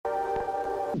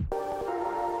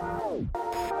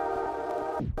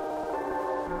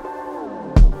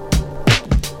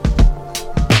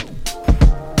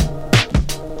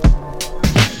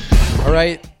All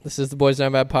right, this is the Boys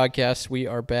Down Bad podcast. We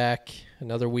are back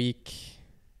another week.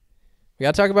 We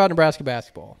got to talk about Nebraska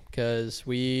basketball because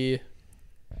we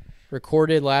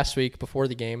recorded last week before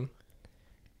the game.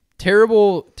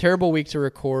 Terrible week to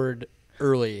record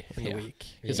early in the week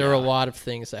because there were a lot of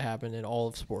things that happened in all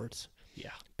of sports.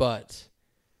 Yeah. But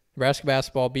Nebraska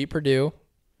basketball beat Purdue.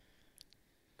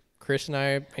 Chris and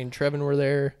I and Trevin were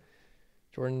there.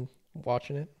 Jordan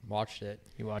watching it. Watched it.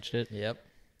 You watched it? Yep.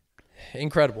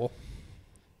 Incredible.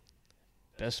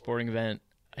 Best sporting event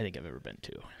I think I've ever been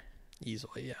to.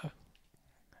 Easily, yeah.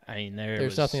 I mean,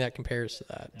 there's nothing that compares to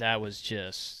that. That was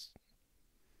just...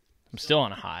 I'm still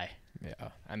on a high. Yeah.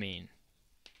 I mean,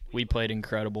 we played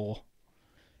incredible.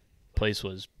 Place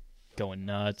was going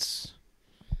nuts.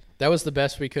 That was the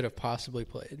best we could have possibly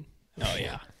played. Oh,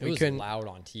 yeah. It was loud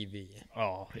on TV.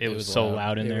 Oh, it was so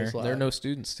loud in there. Loud. There are no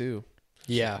students, too.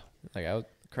 Yeah. The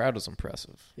crowd was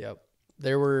impressive. Yep.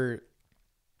 There were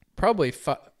probably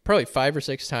 5 or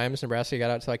 6 times Nebraska got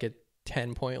out to like a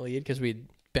 10-point lead because we'd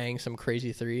bang some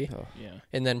crazy three. Oh. Yeah.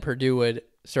 And then Purdue would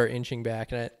start inching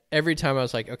back. And every time I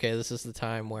was like, okay, this is the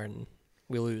time when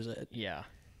we lose it. Yeah.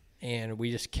 And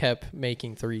we just kept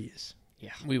making threes.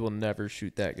 Yeah. We will never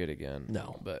shoot that good again.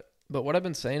 No. But what I've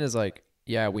been saying is, like,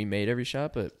 yeah, we made every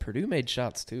shot, but Purdue made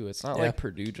shots, too. It's not like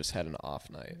Purdue just had an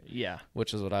off night. Yeah.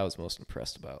 Which is what I was most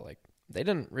impressed about. Like, they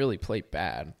didn't really play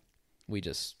bad. We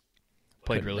just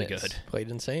played really good.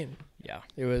 Played insane. Yeah.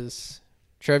 It was...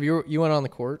 Trev, you went on the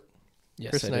court.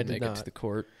 Yes, Chris I and I did did make not. it to the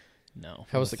court. No.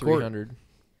 How was the court? 300.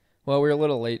 Well, we were a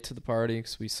little late to the party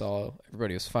because we saw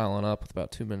everybody was filing up with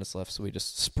about 2 minutes left, so we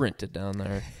just sprinted down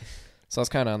there. So I was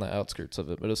kind of on the outskirts of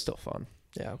it, but it was still fun.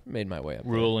 Yeah. Made my way up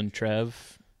there. Rule and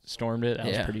Trev stormed it. That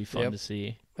was Yeah. pretty fun to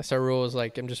see. I saw Rule was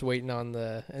like, I'm just waiting on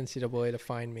the NCAA to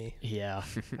find me. Yeah.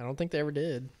 I don't think they ever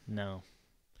did. No.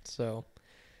 So,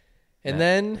 and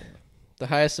then the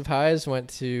highest of highs went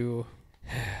to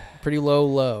pretty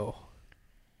low.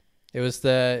 It was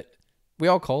we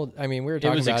all called. I mean, we were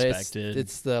talking about expected.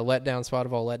 It's the letdown spot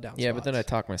of all letdowns. Yeah, but then I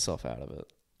talked myself out of it.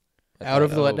 Out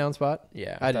of the letdown spot?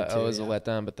 Yeah, I I did thought too, it was a yeah.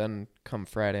 letdown, but then come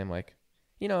Friday, I'm like,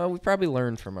 we probably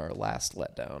learned from our last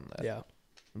letdown that Yeah.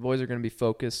 the boys are going to be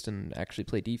focused and actually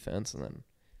play defense, and then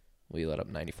we let up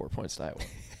 94 points to Iowa.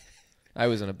 I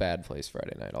was in a bad place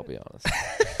Friday night, I'll be honest.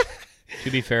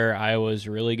 To be fair, Iowa's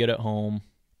really good at home.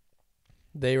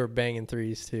 They were banging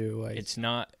threes too. Like, It's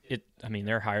not it. I mean,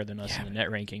 they're higher than us in the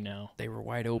net ranking now. They were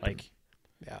wide open. Like,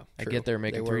 yeah, I true. get they're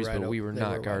making threes, right but we were they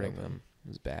not wide guarding open. them. It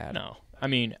was bad. no. I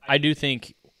mean, I do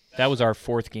think that was our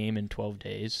 4th game in 12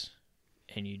 days,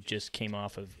 and you just came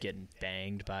off of getting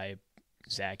banged by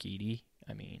Zach Edey.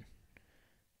 I mean,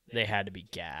 they had to be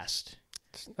gassed.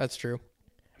 That's true.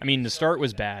 I mean, the start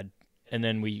was bad, and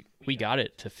then we got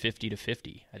it to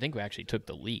 50-50. I think we actually took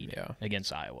the lead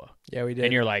against Iowa. Yeah, we did.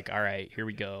 And you're like, all right, here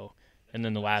we go. And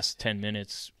then the last 10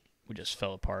 minutes, we just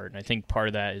fell apart. And I think part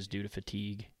of that is due to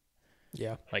fatigue.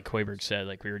 Yeah. Like Hoiberg said,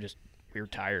 like we were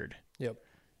tired. Yep.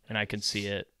 And I could see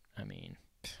it. I mean,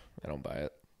 I don't buy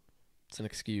it. It's an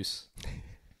excuse.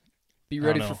 Be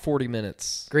ready for 40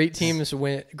 minutes. Great teams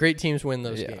win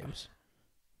those games.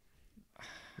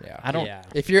 Yeah. I don't. Yeah.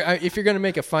 If you're going to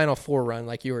make a Final Four run,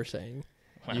 like you were saying,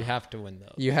 You have to win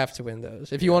those. you have to win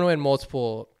those. If you want to win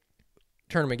multiple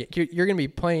tournament games, you're going to be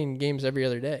playing games every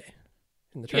other day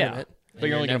in the tournament. But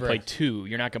you're only going to never- play 2.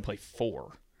 You're not going to play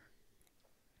 4.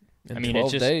 In I mean, 12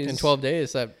 it's just days, In 12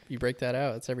 days, that you break that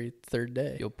out. It's every third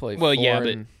day. you'll play Well, 4 yeah,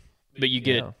 and- but you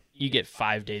get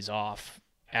 5 days off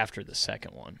after the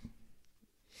second one.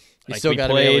 You Like still we got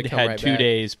to be able played, to come had right 2 back.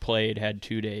 days, played, had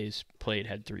 2 days, played,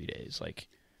 had 3 days. Like,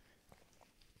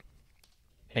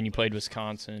 and you played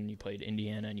Wisconsin, you played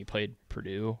Indiana, and you played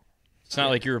Purdue. It's not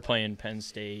like you were playing Penn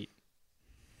State.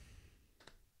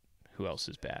 Who else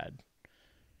is bad?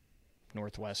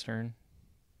 Northwestern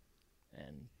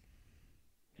and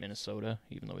Minnesota,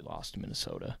 even though we lost to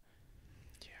Minnesota.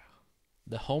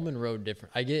 The home and road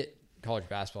different. I get college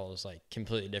basketball is like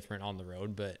completely different on the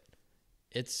road, but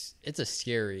it's a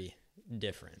scary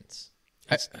difference.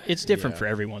 It's different for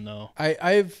everyone, though.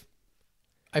 I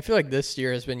feel like this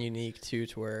year has been unique too,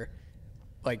 to where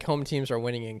like home teams are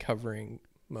winning and covering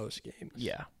most games.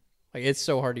 Yeah. Like it's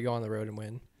so hard to go on the road and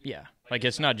win. Yeah. Like,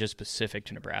 it's not just specific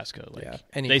to Nebraska. Like, Yeah,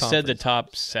 any they said the conference.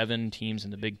 top 7 teams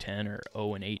in the Big Ten are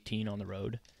 0-18 on the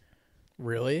road.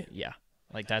 Really? Yeah.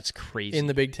 Like, that's crazy. In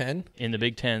the Big Ten? In the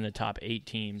Big Ten, the top 8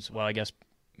 teams, well, I guess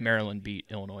Maryland beat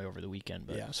Illinois over the weekend.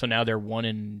 But Yeah. So now they're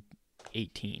 1-18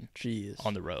 Jeez.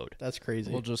 on the road. That's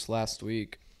crazy. Well, just last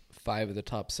week, 5 of the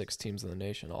top 6 teams in the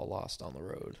nation all lost on the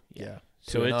road yeah.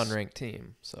 to So an it's- unranked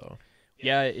team. So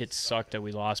Yeah, it sucked that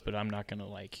we lost, but I'm not going to,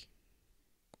 like,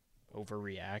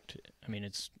 overreact. I mean,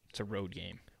 it's a road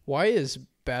game. Why is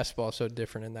basketball so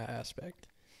different in that aspect?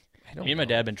 Me and my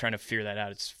dad have been trying to figure that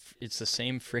out. It's the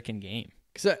same freaking game.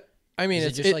 Because I mean, Is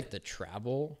it's it just like the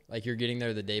travel? Like you're getting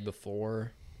there the day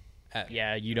before?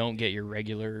 Yeah, you don't get your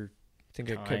regular. I think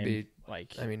it time, could be,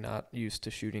 like, I mean, not used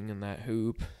to shooting in that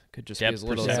hoop. Could just be depth as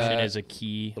little as perception that. is a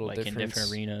key, little like in difference.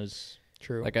 different arenas.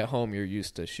 true. Like at home, you're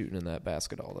used to shooting in that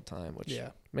basket all the time, which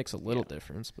makes a little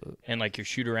difference. But And like your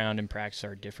shoot around and practice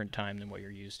are a different time than what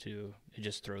you're used to. It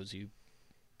just throws you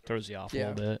off a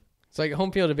little bit. It's like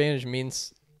home field advantage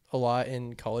means a lot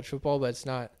in college football, but it's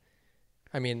not.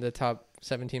 I mean, the top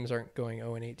 7 teams aren't going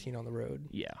 0-18 on the road.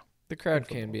 Yeah. the crowd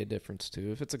can be a difference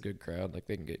too. If it's a good crowd, like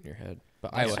they can get in your head.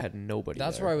 But Iowa had nobody.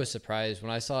 That's there. where I was surprised when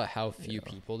I saw how few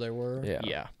people there were.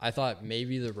 Yeah. I thought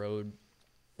maybe the road,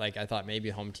 like I thought maybe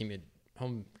home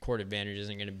court advantage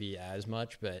isn't going to be as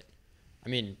much, but I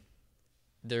mean,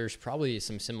 there's probably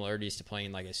some similarities to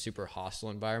playing like a super hostile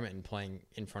environment and playing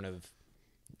in front of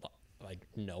like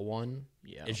no one.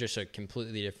 Yeah. It's just a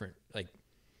completely different, like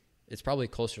it's probably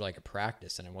closer to like a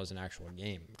practice than it was an actual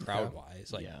game crowd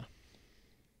wise. Like, yeah.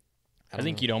 I I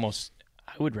think know. you'd almost,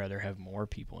 I would rather have more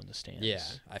people in the stands. Yeah.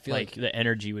 I feel like like the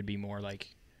energy would be more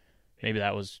like, maybe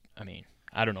that was, I mean,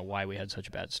 I don't know why we had such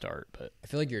a bad start, but I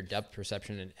feel like your depth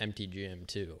perception in an empty gym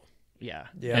too. yeah.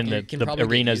 Yeah. And You can the probably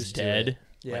get arena's used to dead. it.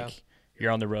 Yeah. Like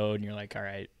you're on the road and you're like, all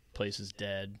right, place is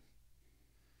dead.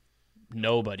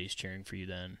 Nobody's cheering for you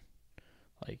then.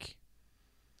 Like,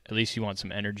 at least you want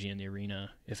some energy in the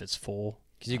arena if it's full.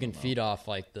 Because you can feed off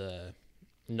like the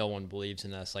no one believes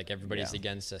in us, like everybody's Yeah.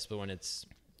 against us. But when it's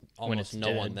When almost it's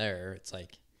no one dead. there, it's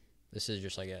like this is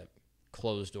just like a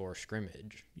closed door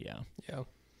scrimmage. Yeah. Yeah.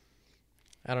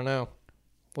 I don't know.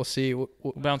 We'll see. We'll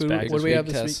bounce back What do we Big have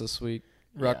this test week? this week?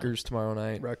 Rutgers tomorrow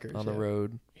night. Rutgers on the yeah.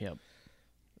 road. Yep.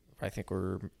 I think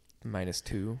we're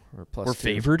 -2 or +2. We're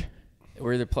favored.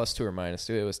 We're either +2 or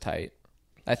 -2. It was tight.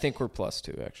 I think we're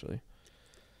 +2 actually.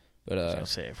 But I was gonna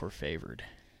say if we're favored.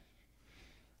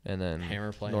 and then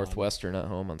Hammer play Northwestern at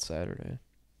home on Saturday.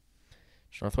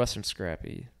 Northwestern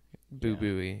scrappy, boo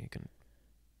booey. You can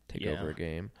take Yeah. over a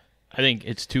game. I think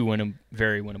it's two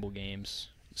very winnable games.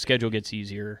 Schedule gets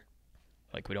easier.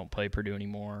 Like we don't play Purdue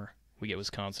anymore. We get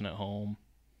Wisconsin at home.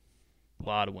 A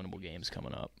lot of winnable games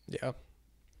coming up. Yeah.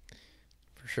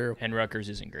 For sure. And Rutgers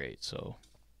isn't great, so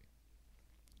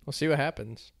We'll see what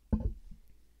happens.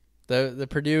 The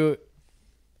Purdue,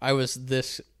 I was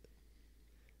this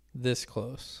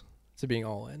close to being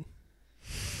all in.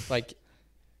 Like,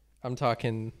 I'm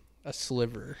talking a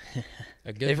sliver.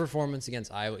 A good performance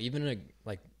against Iowa, even a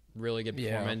like really good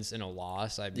Yeah. performance in a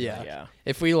loss. I'd be Yeah. like, yeah.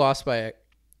 If we lost by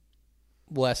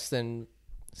less than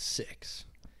 6,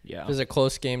 Yeah. it was a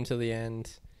close game to the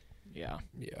end. Yeah.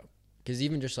 Yeah. because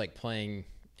even just like playing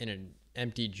in an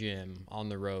empty gym on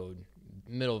the road,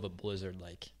 middle of a blizzard,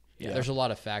 like there's a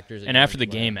lot of factors. That And go after the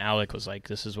into game, it. Alec was like,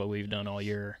 "This is what we've done all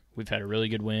year. We've had a really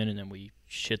good win, and then we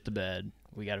shit the bed.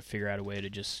 We got to figure out a way to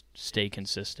just stay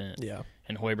consistent." Yeah.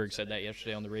 And Hoiberg said that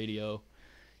yesterday on the radio.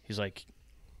 He's like,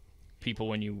 "People,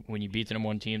 when you beat them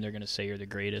one team, they're going to say you're the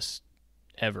greatest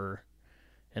ever,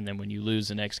 and then when you lose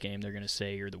the next game, they're going to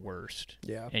say you're the worst.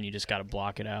 Yeah. And you just got to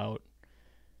block it out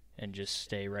and just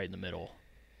stay right in the middle."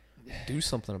 Do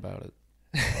something about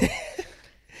it.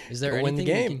 Is there Go win the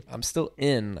anything we game. I'm still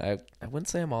in. I wouldn't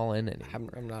say I'm all in anymore.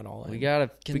 I'm not all in. We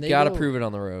gotta Can we they gotta go- prove it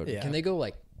on the road. Yeah. Can they go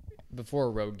like before a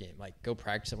road game, like go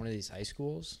practice at one of these high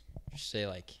schools? Just say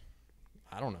like,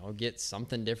 I don't know, get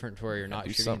something different to where you're not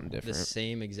do shooting something the different.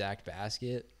 same exact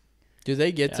basket. Do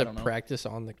they get Yeah, I to don't know. practice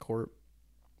on the court?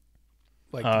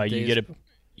 Like You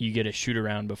days- get a shoot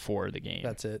around before the game.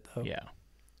 That's it. Though. Yeah.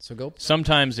 So go.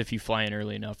 Sometimes if you fly in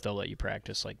early enough, they'll let you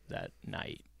practice like that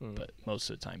night. Mm. But most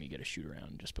of the time, you get a shoot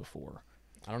around just before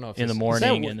I don't know if in the this-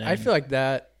 morning. Is that- And then I feel like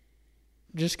that.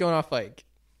 Just going off like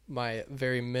my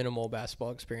very minimal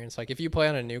basketball experience. Like if you play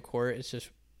on a new court, it's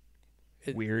just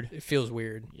weird. it feels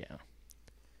weird. Yeah.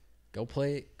 Go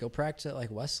practice at like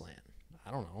Westland.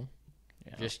 I don't know.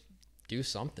 Yeah. Just do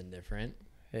something different.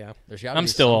 Yeah, There's got. I'm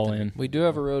still all something. in. We do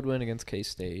have a road win against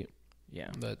K-State,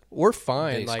 Yeah. but we're they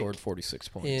fine. Like scored 46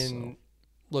 points. in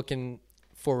looking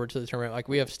forward to the tournament, like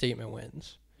we have statement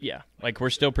wins. Yeah. Like we're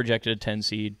still projected a 10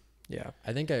 seed. Yeah,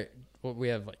 I think we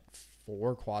have like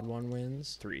 4 quad 1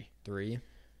 wins. 3. 3.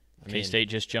 I mean, K-State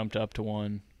just jumped up to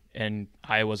 1, and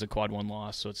Iowa's a quad 1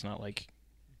 loss, so it's not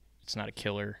a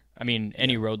killer. I mean,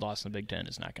 any road loss in the Big Ten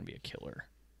is not going to be a killer.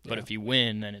 But Yeah. if you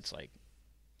win, then it's like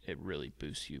it really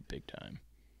boosts you big time.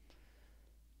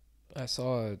 I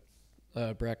saw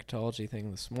a bracketology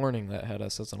thing this morning that had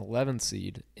us as an 11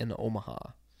 seed in Omaha.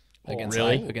 against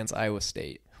really? against Iowa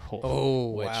State.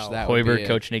 Oh, Which wow. that would Hoiberg be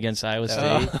coaching against Iowa that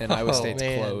State. would- and Iowa State's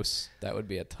man. close. That would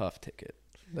be a tough ticket.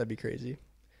 That'd be crazy.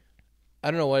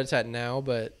 I don't know what it's at now,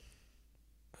 but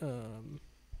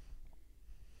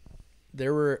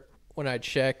there were, when I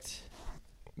checked,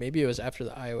 maybe it was after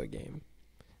the Iowa game.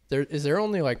 Is there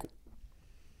only like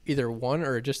either one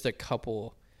or just a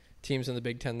couple teams in the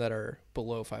Big Ten that are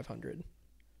below 500?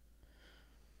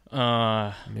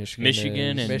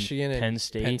 Michigan and Michigan and Penn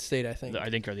State. Penn State, I think. I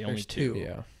think are the only There's two. two.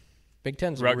 Yeah. Big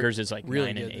Ten's Rutgers is like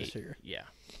really 9 and good 8. this year. Yeah.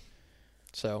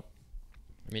 So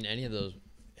I mean,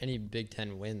 any Big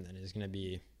Ten win then is going to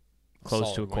be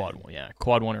Close to a solid quad win. one. Yeah.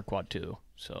 Quad 1 or quad 2.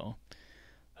 So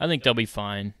I think they'll be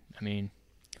fine. I mean,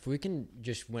 If we can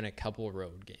just win a couple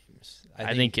road games,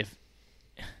 I think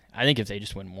if they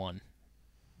just win one,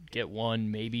 get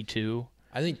one, maybe two,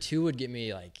 I think 2 would get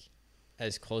me like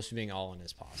as close to being all in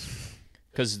as possible.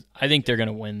 because I think they're going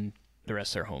to win the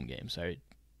rest of their home games.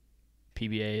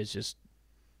 PBA is just,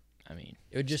 I mean,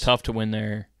 It would it's just tough to win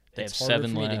there. They have it's harder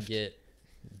 7 for me left. to get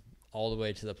all the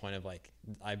way to the point of like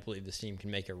I believe this team can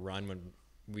make a run when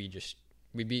we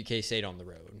beat K-State on the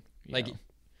road. Like Yeah.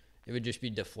 it would just be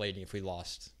deflating if we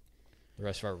lost the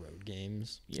rest of our road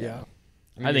games. yeah.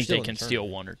 mean, I you're think still they in can the steal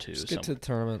tournament. one or two. Just get to some- the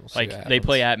tournament. We'll see like what they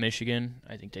play happens. at Michigan.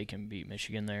 I think they can beat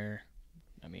Michigan there.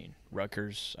 I mean,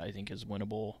 Rutgers, I think, is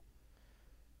winnable.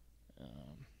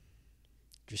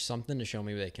 Just something to show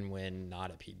me they can win, not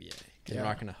a PBA. 'Cause Yeah. They're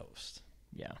not going to host.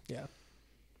 Yeah, Yeah.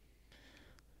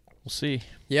 we'll see.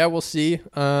 Yeah, we'll see.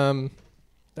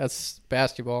 That's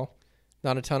basketball.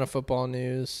 Not a ton of football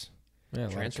news. Yeah, a lot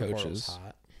of Transfer portal's coaches.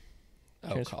 hot.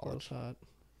 Oh, Transfer college. portal's hot.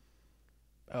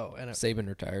 Oh, and Saban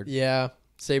retired. yeah,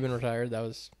 Saban retired.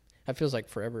 That feels like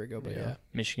forever ago, but yeah.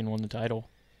 Michigan won the title.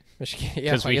 Michigan.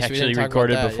 Yeah, 'Cause I we guess actually didn't talk about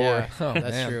recorded that, before. yeah. Oh, That's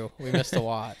man. true. We missed a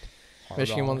lot.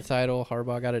 Michigan won the title.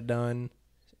 Harbaugh got it done.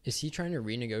 Is he trying to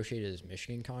renegotiate his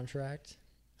Michigan contract?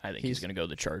 I think he's going to go to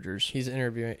the Chargers. He's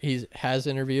interviewing. Has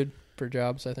interviewed for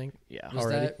jobs, I think. Yeah. Was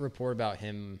Already? that report about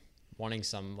him wanting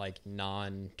some like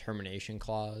non-termination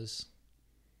clause?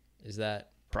 Is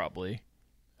that Probably.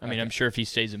 I mean, Okay. I'm sure if he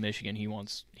stays in Michigan,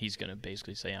 he's going to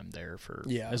basically say I'm there for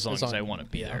as long as I want to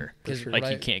be there. for sure. Like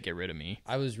What he I- can't get rid of me.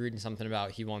 I was reading something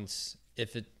about he wants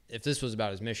if this was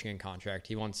about his Michigan contract,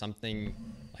 he wants something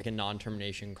like a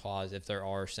non-termination clause if there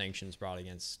are sanctions brought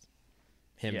against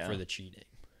him Yeah. for the cheating.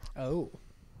 Oh,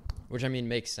 Which I mean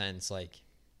makes sense, like,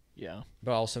 Yeah.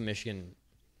 but also Michigan,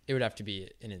 it would have to be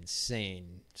an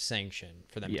insane sanction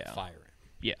for them Yeah. to fire him,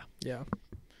 Yeah. yeah.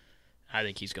 I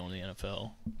think he's going to the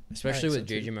NFL. especially I with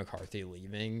think so, JJ McCarthy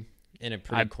leaving in a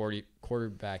pretty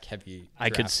quarterback heavy. I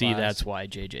could draft see class. that's why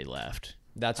JJ left.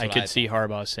 That's I what could see thought.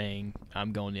 Harbaugh saying,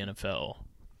 I'm going to the NFL.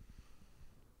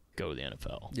 Go to the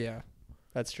NFL. Yeah,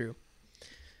 that's true.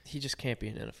 He just can't be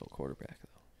an NFL quarterback,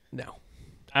 though. No.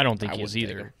 I don't think I he is wouldn't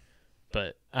take either. him.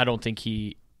 But I don't think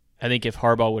I think if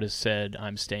Harbaugh would have said,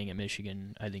 I'm staying at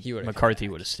Michigan, I think He would've come McCarthy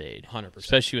back. would have stayed. 100%.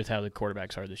 Especially with how the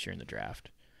quarterbacks are this year in the draft.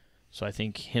 So I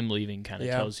think him leaving kind of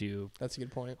Yeah. tells you That's a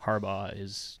good point. Harbaugh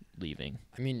is leaving.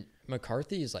 I mean,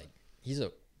 McCarthy is like he's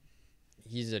a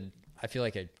I feel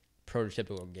like a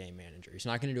prototypical game manager. He's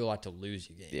not going to do a lot to lose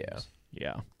you games. Yeah.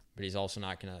 Yeah. But he's also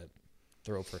not going to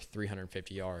throw for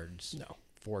 350 yards, No.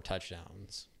 4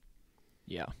 touchdowns.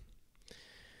 Yeah.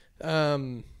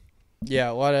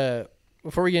 Yeah, a lot of.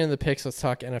 Before we get into the picks, let's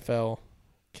talk NFL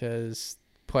because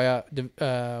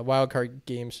wild card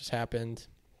games just happened.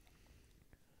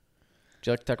 Would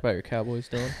you like to talk about your Cowboys,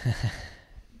 Dylan?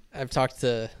 I've talked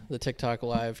to the TikTok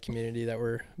Live community that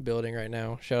we're building right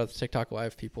now. Shout out to TikTok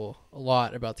Live people a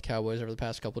lot about the Cowboys over the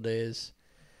past couple days.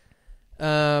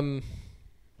 There's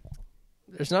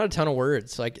not a ton of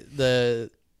words.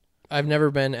 I've never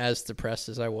been as depressed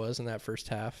as I was in that first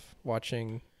half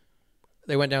watching.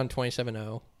 They went down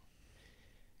 27-0.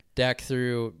 Dak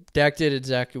did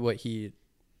exactly what he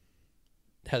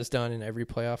has done in every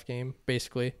playoff game,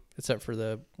 basically, except for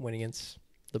the win against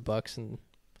the Bucks, and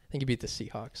I think he beat the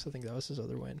Seahawks. I think that was his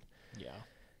other win. Yeah.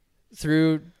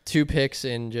 Threw 2 picks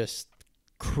in just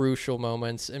crucial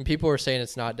moments, and people were saying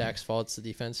it's not Dak's fault, it's the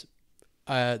defense.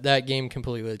 That game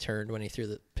completely turned when he threw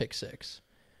the pick 6.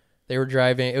 They were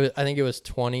driving. I think it was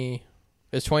 20.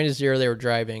 It was 20-0. They were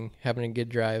driving, having a good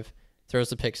drive. Throws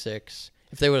the pick 6.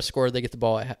 If they would have scored, they get the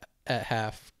ball at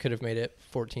half. Could have made it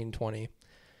 14-20.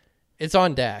 It's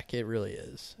on Dak. It really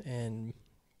is, and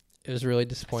it was really I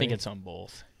disappointing. think it's on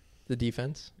both. The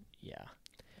defense. Yeah.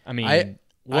 I mean, I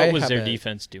what was have their a-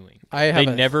 defense doing? I have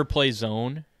They a- never play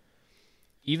zone.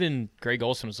 Even Greg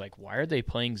Olson was like, why are they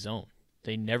playing zone?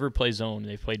 They never play zone.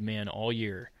 They've played man all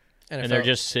year. And they're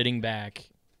just sitting back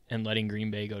and letting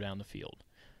Green Bay go down the field.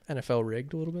 NFL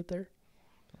rigged a little bit there.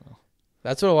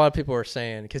 That's what a lot of people were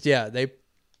saying. Because,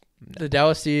 the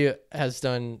Dallas D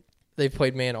they've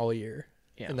played man all year.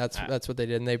 Yeah, And that's what they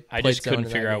did. And I just couldn't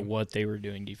figure out what they were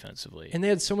doing defensively. And they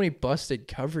had so many busted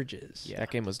coverages. Yeah.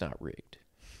 That game was not rigged.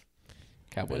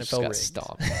 Cowboys NFL just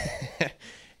got rigged. stomped.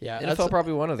 Yeah, NFL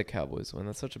probably wanted the Cowboys win.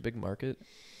 That's such a big market.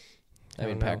 I mean,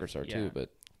 don't know. Packers are too, but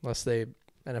unless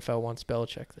NFL wants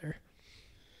Belichick there.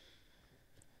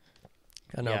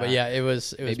 I know, Yeah. but it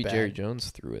was maybe bad. Jerry Jones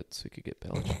threw it so he could get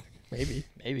Belichick. Maybe.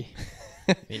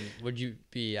 I mean, would you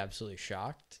be absolutely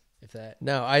shocked if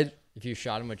if you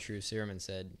shot him with true serum and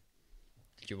said,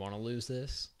 "Did you want to lose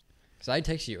this?" Because I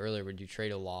texted you earlier, would you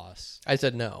trade a loss? I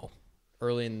said no. I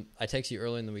texted you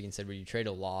early in the week and said, would you trade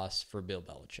a loss for Bill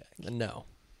Belichick? No.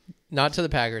 Not to the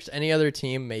Packers. Any other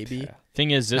team, maybe. Yeah.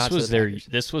 Thing is, Not to the Packers.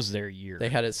 this was their year. They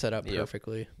had it set up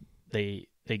perfectly. They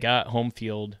got home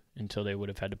field until they would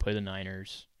have had to play the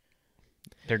Niners.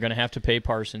 They're going to have to pay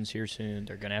Parsons here soon.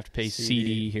 They're going to have to pay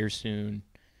CD here soon.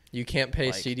 You can't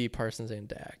pay CD, Parsons, and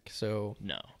Dak. So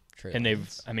no. Trey And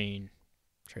Lance.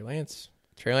 Trey Lance.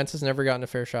 Trey Lance has never gotten a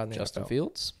fair shot in the Justin NFL.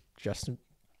 Fields?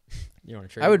 You want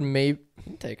to trade? I would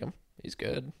Take him. He's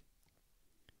good.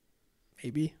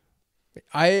 maybe.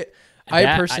 I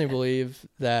personally believe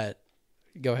that.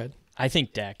 Go ahead. I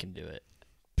think Dak can do it.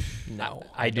 No.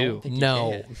 I do. think he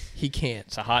No, can. he can't.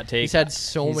 It's a hot take. He's had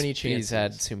so many chances. He's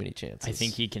had too many chances. I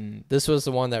think he can. This was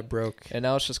the one that broke. And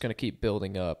now it's just going to keep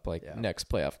building up. Yeah. Next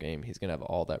playoff game, he's going to have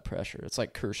all that pressure. It's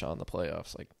like Kershaw in the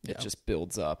playoffs. It Yeah. just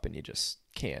builds up, and you just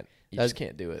can't. You That's- just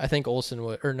can't do it. I think Olsen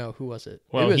would, or no, who was it?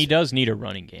 Well, It was, he does need a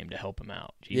running game to help him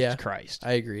out. Jesus Yeah. Christ.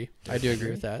 I agree. I do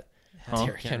agree with that. Huh?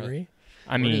 Derrick Henry.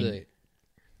 I What do mean, they-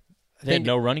 they had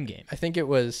no running game. I think it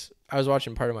was. I was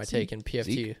watching part of my take, and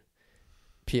PFT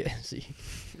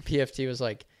was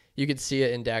like, you could see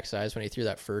it in Dak's eyes when he threw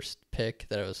that first pick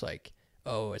that it was like,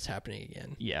 oh, it's happening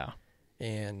again. Yeah.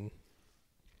 And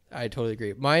I totally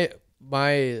agree. My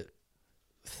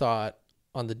thought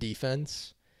on the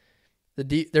defense,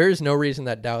 there is no reason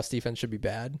that Dallas defense should be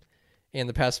bad. And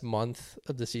the past month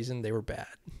of the season, they were bad.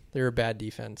 They were a bad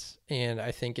defense. And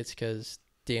I think it's because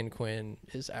Dan Quinn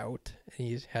is out and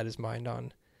he's had his mind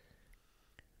on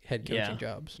head coaching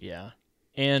jobs. Yeah.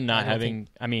 And not I don't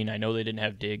having, I know they didn't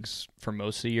have Diggs for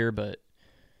most of the year, but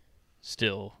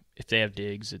still, if they have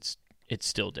Diggs, it's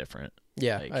still different.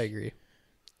 Yeah, Like- I agree.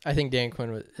 I think Dan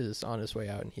Quinn is on his way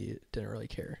out and he didn't really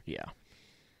care. Yeah.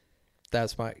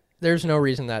 There's no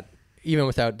reason that, even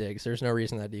without Diggs, there's no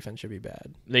reason that defense should be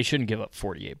bad. They shouldn't give up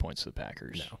 48 points to the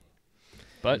Packers. No.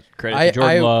 But credit to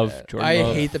Jordan Love. I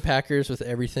hate the Packers with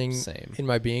everything Same. in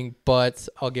my being, but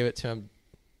I'll give it to them.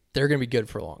 They're going to be good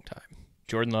for a long time.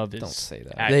 Jordan Love is. Don't say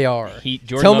that. They are.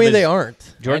 Jordan Tell Love me is, they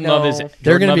aren't. Jordan I know. Love is. They're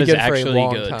Jordan gonna be Love good is for a actually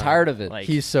long good. time. Tired of it. Like,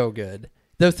 He's so good.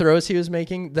 The throws he was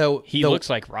making, though, he looks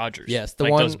like Rodgers. Yes,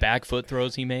 those back foot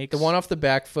throws he makes. the one off the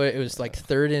back foot, it was like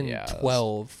 3rd and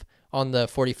 12 on the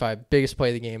 45, biggest play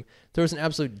of the game. There was an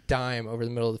absolute dime over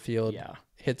the middle of the field. Yeah.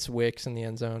 Hits Wicks in the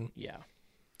end zone. Yeah.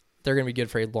 They're going to be good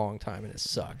for a long time, and it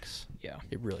sucks. Yeah.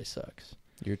 It really sucks.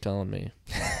 You're telling me.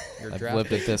 Your I've draft lived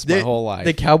pick. at this my whole life.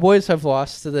 The Cowboys have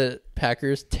lost to the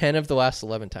Packers 10 of the last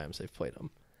 11 times they've played them.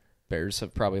 Bears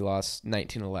have probably lost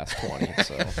 19 of the last 20.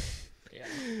 So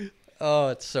Oh,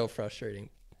 it's so frustrating.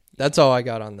 That's all I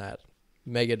got on that.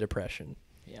 Mega depression.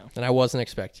 Yeah. And I wasn't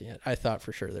expecting it. I thought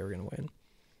for sure they were going to win.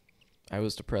 I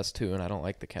was depressed too, and I don't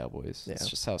like the Cowboys. Yeah. It's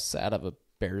just how sad of a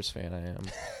Bears fan I am.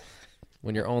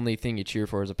 When your only thing you cheer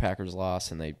for is a Packers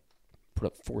loss, and they put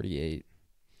up 48.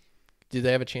 Do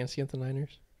they have a chance against the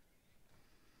Niners?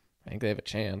 I think they have a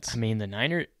chance. I mean, the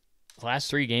Niners, last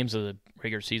 3 games of the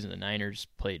regular season, the Niners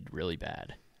played really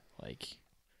bad. Like,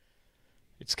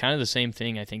 it's kind of the same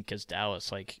thing, I think, as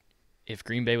Dallas. Like, if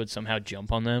Green Bay would somehow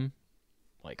jump on them,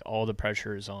 like, all the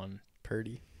pressure is on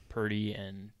Purdy,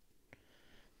 and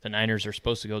the Niners are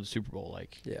supposed to go to the Super Bowl.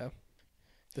 Like, yeah.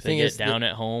 The if thing they is, get down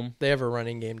at home, they have a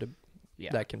running game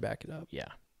yeah, that can back it up. yeah.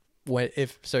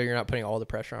 So you're not putting all the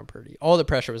pressure on Purdy. All the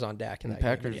pressure was on Dak in The that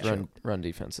Packers game. run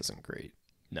defense isn't great.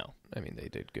 No. I mean, they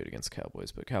did good against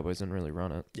Cowboys, but Cowboys didn't really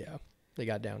run it. Yeah, they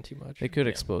got down too much. They could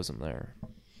Yeah. expose them there.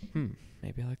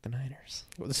 Maybe I like the Niners.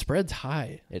 Well, the spread's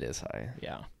high. It is high.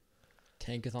 Yeah.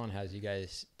 Tankathon has you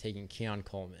guys taking Keon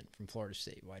Coleman from Florida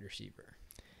State, wide receiver.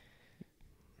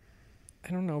 I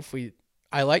don't know if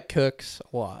I like Cooks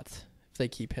a lot if they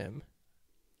keep him.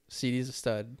 CD's a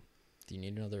stud. Do you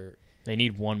need another? They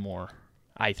need one more,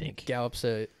 I think. Gallup's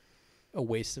a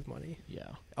waste of money. Yeah.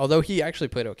 Although he actually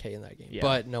played okay in that game. Yeah.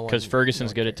 But no one. Because Ferguson's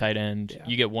no one good at cared. tight end. Yeah.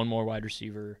 You get one more wide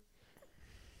receiver.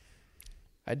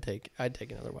 I'd take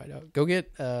another wideout. Go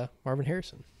get Marvin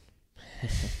Harrison.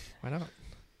 Why not?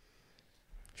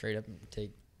 Trade up and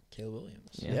take Caleb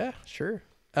Williams. Yeah, sure.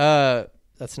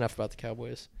 That's enough about the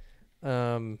Cowboys.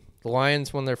 The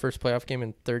Lions won their first playoff game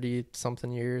in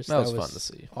 30-something years. That was fun to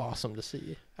see. Awesome to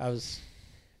see.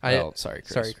 Sorry, Chris.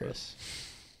 Sorry, Chris.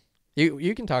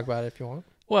 You can talk about it if you want.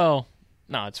 Well,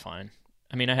 no, it's fine.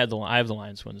 I mean, I have the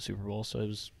Lions win the Super Bowl, so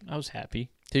I was happy.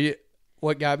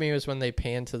 What got me was when they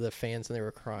panned to the fans and they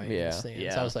were crying in Yeah. the stands.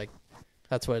 Yeah. I was like,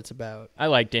 that's what it's about. I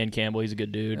like Dan Campbell. He's a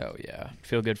good dude. Oh, yeah.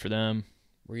 Feel good for them.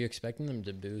 Were you expecting them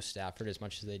to boo Stafford as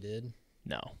much as they did?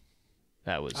 No.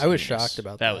 That was I was heinous. shocked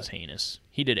about that. That was heinous.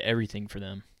 He did everything for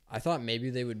them. I thought maybe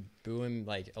they would boo him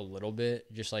like a little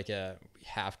bit, just like we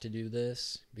have to do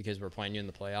this because we're playing you in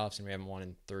the playoffs and we haven't won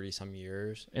in 30-some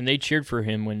years. And they cheered for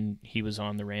him when he was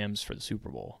on the Rams for the Super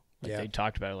Bowl. Like, Yeah. they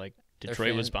talked about it like Their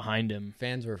Detroit was behind him.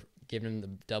 Fans were giving him the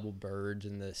double birds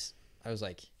and this. I was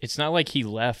like, It's not like he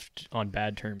left on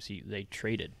bad terms. They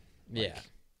traded. yeah.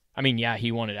 I mean, yeah,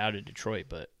 he wanted out of Detroit,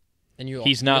 but And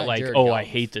he's you not got like, Jared oh, Goff. I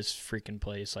hate this freaking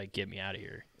place. Like, get me out of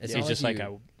here. It's He's not just like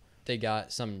like, they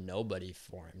got some nobody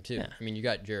for him too. Yeah. I mean, you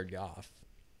got Jared Goff.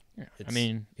 I It's-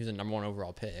 mean, he was a number 1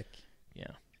 overall pick. yeah.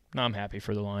 No, I'm happy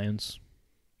for the Lions.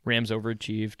 Rams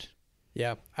overachieved.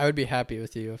 Yeah, I would be happy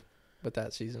with you with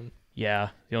that season. Yeah.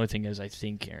 The only thing is, I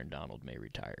think Aaron Donald may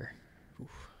retire.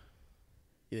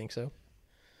 You think so?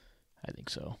 I think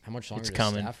so. How much longer It's does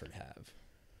coming. Stafford have?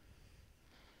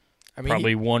 I mean,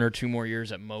 Probably 1 or 2 more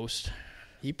years at most.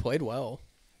 he played well.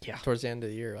 Yeah. Towards the end of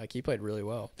the year, like he played really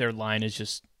well. Their line is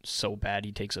just so bad.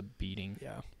 He takes a beating.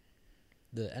 Yeah.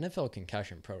 The NFL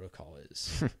concussion protocol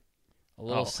is a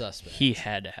little suspect. He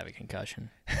had to have a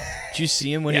concussion. Did you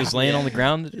see him when he Yeah. was laying on the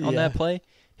ground on Yeah. that play?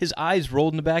 His eyes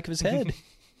rolled in the back of his head.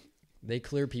 They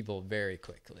clear people very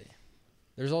quickly.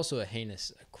 There's also a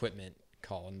heinous equipment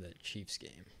call in the Chiefs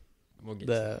game. We'll get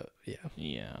to that.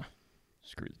 Yeah.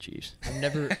 Screw the Chiefs.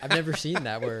 I've never seen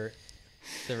that where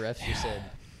the ref just said,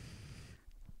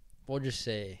 "We'll just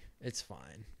say it's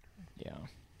fine." Yeah.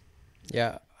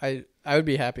 Yeah, I would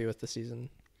be happy with the season.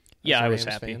 Yeah, as a I was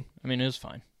Rams happy. fan. I mean, it was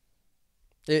fine.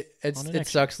 It On to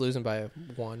next sucks losing by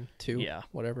 1, 2, Yeah.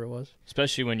 whatever it was.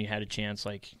 Especially when you had a chance,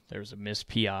 like there was a missed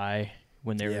PI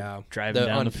when they Yeah. were driving The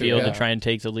down the unfair- field yeah. to try and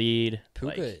take the lead. Puka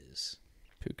Like, is.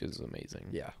 Puka's amazing.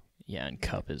 Yeah. yeah, and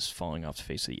Cup is falling off the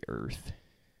face of the earth.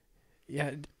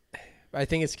 Yeah, I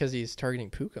think it's because he's targeting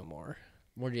Puka more.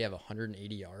 What did he have?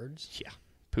 180 yards? Yeah.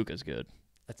 Puka's good.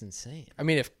 That's insane. I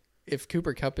mean, if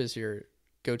Cooper Kupp is your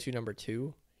go-to number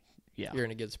 2, Yeah. you're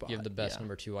in a good spot. You have the best yeah.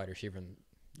 number 2 wide receiver in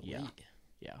the Yeah. league.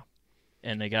 Yeah.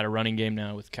 And they got a running game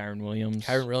now with Kyron Williams.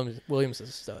 Williams is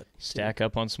a stud. Stack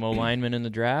up on some linemen in the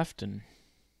draft and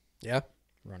Yeah.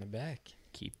 Run it back.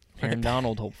 keep Aaron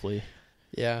Donald, hopefully.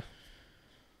 Yeah.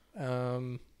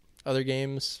 Other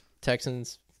games,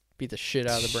 Texans beat the shit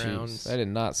out of the Browns. Jeez, I did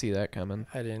not see that coming.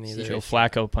 I didn't either. Joe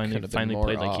Flacco Could've been finally more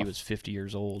played like he off. was 50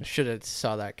 years old. Should have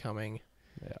saw that coming.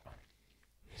 Yeah.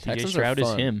 CJ Texans are Stroud is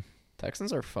fun. him.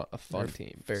 Texans are a fun They're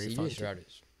team. Very CJ fun. Stroud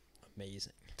is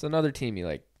amazing. It's another team you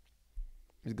like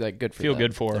good for Feel them.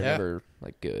 good for. They're Yeah. never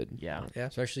like good. Yeah. Yeah.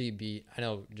 Especially I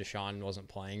know Deshaun wasn't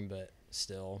playing, but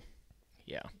still,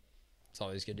 Yeah. it's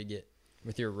always good to get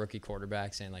with your rookie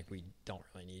quarterback saying like we don't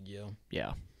really need you.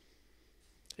 Yeah.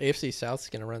 AFC South's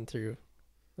going to run through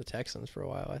the Texans for a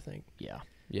while, I think. Yeah.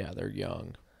 Yeah, they're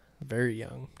young. Very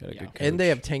young. Got a Yeah. good coach. And they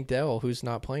have Tank Dell, who's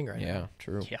not playing right yeah, now.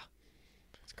 true. Yeah.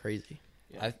 It's crazy.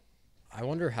 I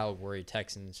wonder how worried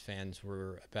Texans fans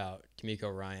were about D'Amico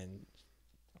Ryan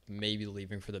maybe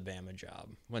leaving for the Bama job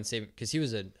because he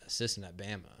was an assistant at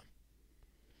Bama.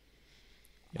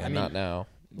 Yeah, I mean, not now.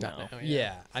 Not No. now,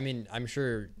 Yeah, I mean, I'm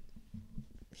sure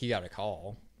he got a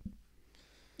call,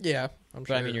 Yeah, I'm but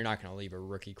sure. I mean, you're not going to leave a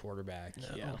rookie quarterback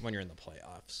Yeah. when you're in the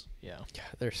playoffs. Yeah. God,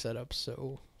 they're set up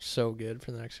so good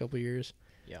for the next couple of years.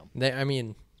 Yeah. I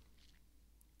mean,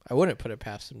 I wouldn't put it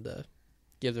past them to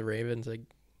give the Ravens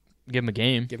Give him a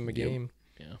game. give them a Yep. game.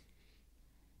 Yeah.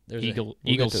 There's Eagles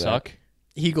get to that. suck.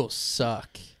 Eagles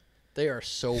suck. They are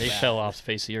so They bad. fell off the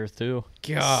face of the earth too.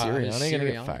 God, Sirianni gonna get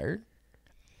Sirianni? fired?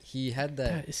 he had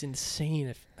that that. is insane.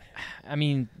 If I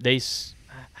mean,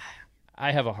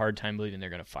 I have a hard time believing they're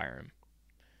going to fire him.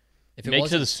 If it Make to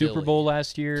wasn't the Super Philly, Bowl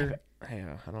last year.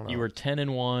 Yeah, I don't know. You were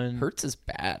 10-1. Hurts is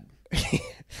bad.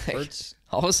 Hurts.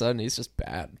 All of a sudden, he's just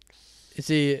bad. is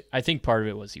he? I think part of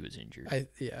it was he was injured.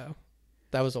 Yeah,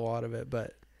 that was a lot of it.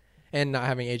 But and not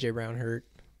having AJ Brown hurt,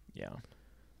 Yeah.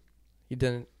 he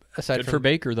didn't. Aside Good from for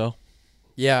Baker though.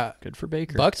 yeah, Good for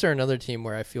Baker. Bucks are another team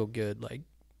where I feel good. Like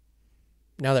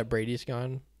now that Brady's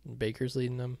gone, and Baker's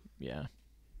leading them. Yeah.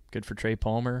 Good for Trey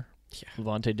Palmer.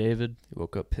 Levante David. He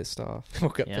woke up pissed off.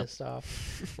 Woke up Yeah. pissed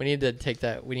off. We need to take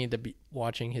that. We need to be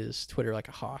watching his Twitter like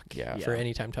a hawk. Yeah. For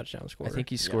anytime touchdown score. I think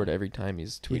he scored every time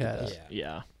he's tweeted has. that,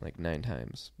 Yeah. like 9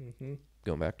 times, Mm-hmm.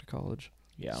 going back to college.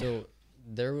 Yeah. So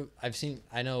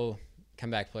I know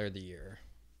comeback player of the year.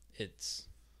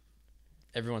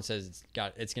 Everyone says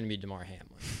it's going to be DeMar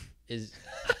Hamlin.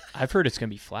 I've heard it's going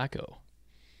to be Flacco.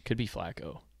 Could be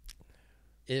Flacco.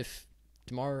 If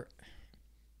DeMar,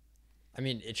 I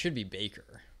mean, it should be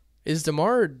Baker. Is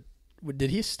DeMar? Did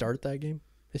he start that game?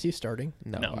 Is he starting?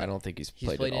 No, I don't think he's He's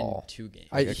played played at in all. 2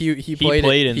 games. He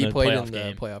played in he the played playoff in the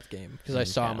game. playoff game because I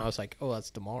saw him. Yeah. I was like, oh, that's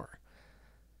DeMar.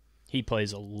 He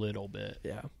plays a little bit.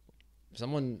 Yeah.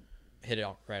 Someone hit it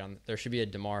right on. There should be a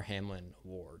DeMar Hamlin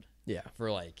award Yeah.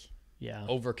 for like Yeah.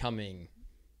 overcoming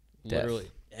Death. literally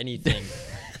anything.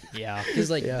 Yeah. Because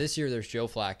like Yeah. this year, there's Joe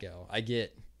Flacco. I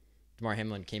get DeMar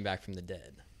Hamlin came back from the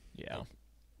dead Yeah.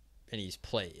 and he's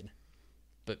played,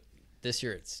 but this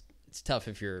year it's tough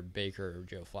if you're Baker or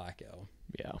Joe Flacco.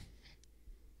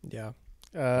 Yeah.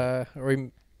 Yeah.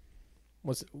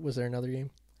 Was there another game?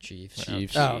 Chiefs.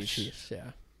 Chiefs. Oh, Chiefs. Chiefs.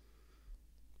 Yeah.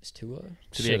 Is Tua?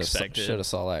 To be expected. Should have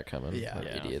saw that coming. Yeah. Like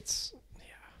Yeah. idiots.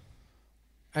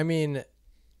 I mean,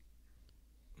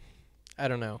 I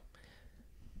don't know.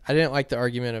 I didn't like the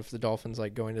argument of the Dolphins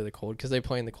like going to the cold because they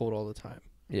play in the cold all the time.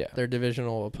 Yeah. Their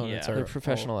divisional opponents Yeah. are They're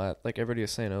professional like everybody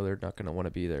was saying, they're not going to want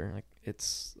to be there. Like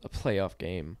it's a playoff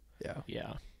game. Yeah.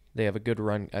 Yeah. They have a good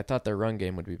run. I thought their run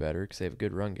game would be better because they have a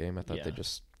good run game. I thought Yeah. they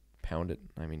just pound it.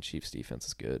 I mean, Chiefs defense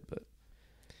is good, but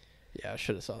Yeah, I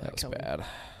should have saw that. that was coming. bad.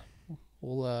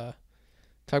 We'll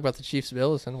talk about the Chiefs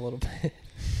Bills in a little bit.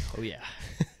 Oh yeah.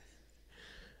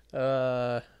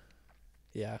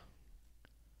 Yeah.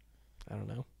 I don't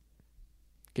know.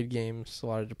 Good games, a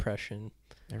lot of depression.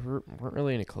 There weren't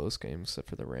really any close games except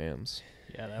for the Rams.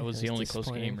 Yeah, that was That's the only close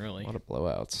disappointing. game A really. lot of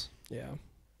blowouts. Yeah.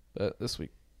 But this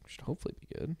week should hopefully be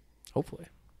good. Hopefully.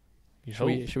 You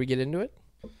Should we get into it?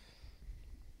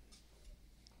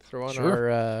 Throw on Sure.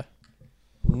 our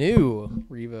new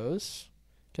Revos.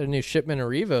 Got a new shipment of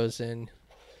Revos in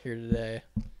here today.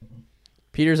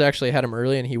 Peter's actually had them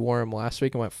early, and he wore them last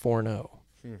week and went 4-0.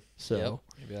 So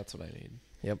Yep. Maybe that's what I need.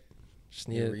 just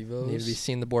New need to Revos? be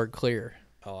seeing the board clear.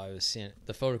 Oh, I was seeing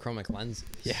the photochromic lenses.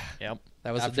 Yeah. Yep.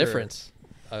 That was After- the difference.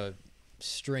 A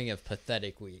string of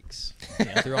pathetic weeks.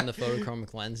 Yeah. Threw on the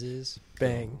photochromic lenses.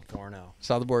 Bang. 4-0.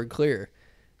 Saw the board clear.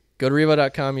 Go to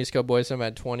Revo.com. Use code BOYSOM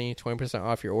at 20%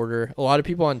 off your order. A lot of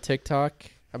people on TikTok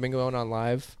have been going on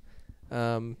live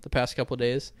the past couple of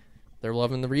days. They're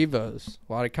loving the Revos.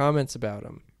 A lot of comments about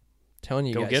them. Telling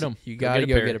you Go guys, get 'em. You Go got to get a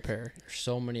go pair. get a pair. There's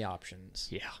so many options.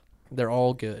 Yeah. They're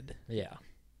all good. Yeah.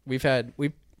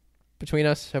 Between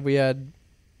us, have we had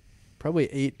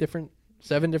probably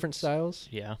 7 different styles?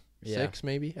 Yeah. Yeah. 6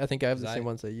 maybe. I think I have the I- same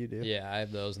ones that you do. Yeah, I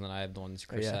have those, and then I have the ones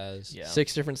Chris yeah. has. Yeah.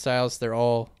 6 different styles. They're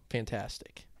all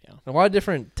fantastic. Yeah. A lot of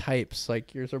different types.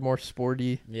 Like yours are more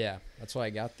sporty. Yeah, that's why I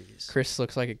got these. Chris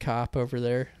looks like a cop over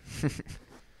there.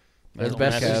 They're the Don't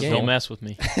best mess- in the game. Don't mess with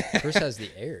me. Chris has the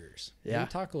Airs. Yeah.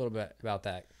 Maybe talk a little bit about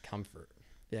that comfort.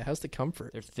 Yeah, how's the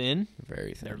comfort? They're thin.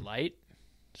 Very thin. They're light.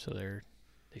 So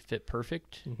they fit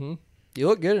perfect. Mm-hmm. You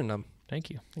look good in them. Thank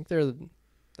you. I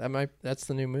think that's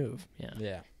the new move. Yeah.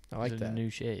 Yeah. I like Those are that. the new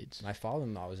shades. My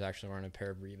father-in-law was actually wearing a pair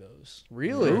of Revos.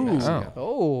 Really? Ooh. Wow.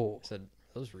 Oh, I said,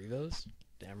 those Revos?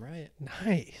 Damn right.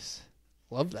 nice.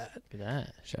 Love that. Look at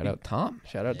that. Shout out Tom.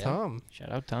 Shout out Yeah. Tom. Shout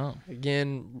out Tom.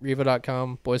 Again,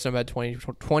 Revo.com. Boys Number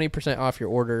 20% off your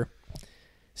order.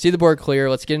 See the board clear.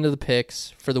 Let's get into the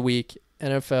picks for the week.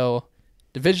 NFL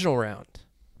Divisional round.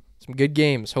 Some good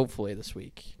games, hopefully, this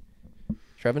week.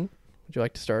 Trevin, would you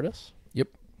like to start us? Yep.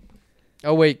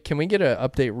 Oh, wait. Can we get an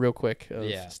update real quick of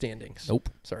Yeah. standings? Nope.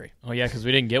 Sorry. Oh yeah, because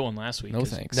we didn't get one last week. No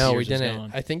 'cause thanks. No, we yours was didn't.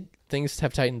 gone. I think things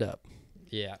have tightened up.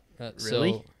 Yeah.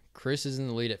 Really? So Chris is in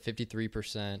the lead at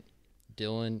 53%.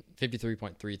 Dylan,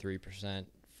 53.33%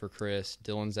 for Chris.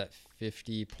 Dylan's at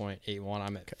 50.81.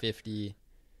 I'm at 50.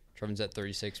 Trevin's at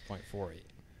 36.48.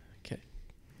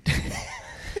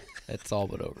 It's all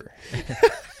but over.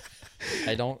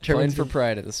 I don't. Playing for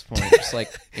pride at this point, just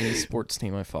like any sports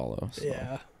team I follow. So.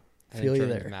 Yeah. I think Feel you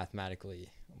Trevin's there. mathematically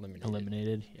eliminated.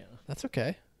 Eliminated. Yeah. That's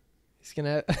okay. He's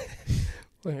going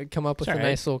to come up with It's a all right.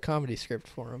 nice little comedy script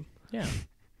for him. Yeah.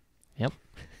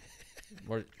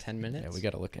 What, 10 minutes? Yeah, we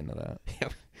got to look into that.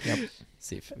 Yep.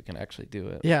 See if we can actually do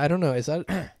it. Yeah, I don't know. Is that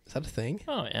a thing?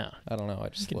 Oh yeah. I don't know. I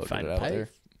just You can loaded find it out I- there.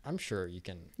 I'm sure you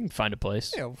can. You can find a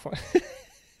place. Yeah.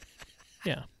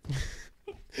 Yeah.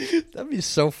 That'd be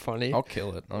so funny. I'll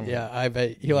kill it. Yeah, I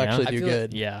bet he'll Yeah. actually I do feel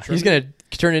good. Yeah. He's going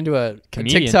to turn into a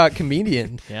Comedian. TikTok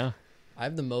comedian. Yeah. I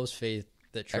have the most faith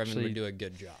that Trevin Actually- would do a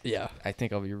good job. Yeah. I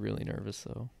think I'll be really nervous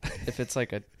though. If it's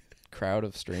like a crowd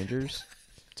of strangers.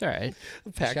 It's all right.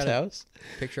 Packed gotta- house.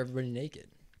 Picture everybody naked,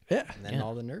 Yeah. and then Yeah.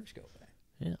 all the nerves go away.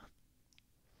 Yeah.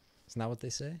 Isn't that what they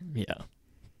say? Yeah.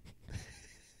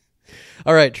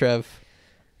 All right, Trev.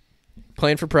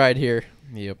 Playing for pride here.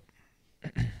 Yep.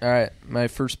 All right, my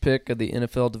first pick of the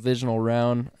NFL divisional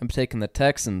round. I'm taking the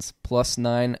Texans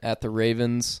 +9 at the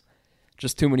Ravens.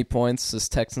 Just too many points. This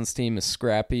Texans team is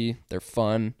scrappy. They're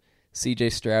fun.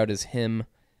 CJ Stroud is him.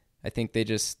 I think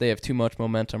they have too much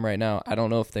momentum right now. I don't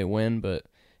know if they win, but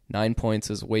 9 points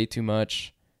is way too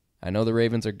much. I know the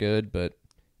Ravens are good, but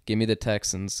give me the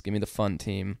Texans. Give me the fun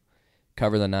team.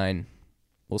 Cover the 9.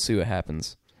 We'll see what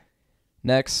happens.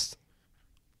 Next,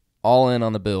 all in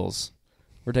on the Bills.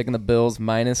 We're taking the Bills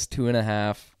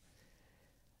 -2.5.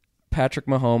 Patrick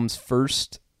Mahomes'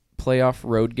 first playoff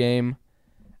road game.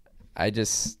 I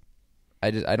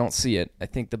don't see it. I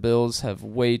think the Bills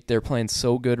they're playing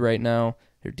so good right now.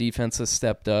 Their defense has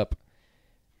stepped up.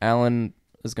 Allen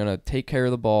is going to take care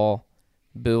of the ball.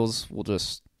 Bills will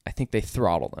I think they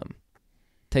throttle them.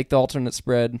 Take the alternate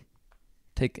spread.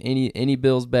 Take any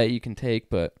Bills bet you can take,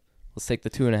 but let's take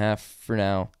the 2.5 for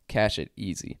now. Cash it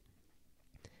easy.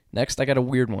 Next, I got a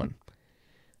weird one.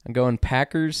 I'm going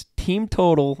Packers team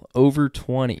total over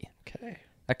 20. Okay.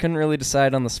 I couldn't really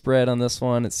decide on the spread on this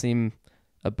one. It seemed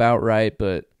about right,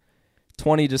 but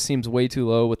 20 just seems way too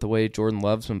low with the way Jordan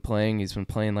Love's been playing. He's been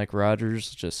playing like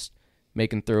Rodgers, just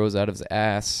making throws out of his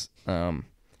ass.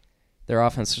 Their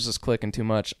offense is just clicking too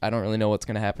much. I don't really know what's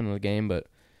going to happen in the game, but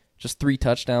just 3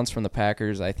 touchdowns from the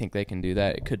Packers. I think they can do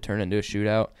that. It could turn into a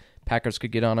shootout. Packers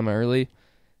could get on them early,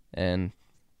 and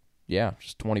yeah,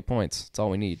 just 20 points. That's all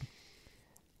we need.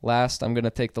 Last, I'm going to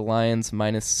take the Lions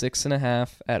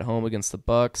 -6.5 at home against the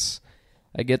Bucks.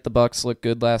 I get the Bucks looked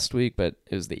good last week, but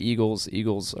it was the Eagles.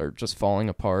 Eagles are just falling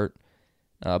apart.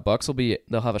 Bucks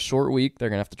they'll have a short week. They're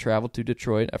going to have to travel to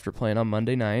Detroit after playing on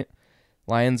Monday night.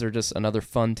 Lions are just another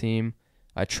fun team.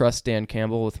 I trust Dan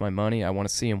Campbell with my money. I want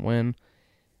to see him win.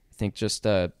 I think just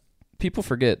people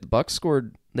forget the Bucks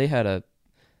scored. They had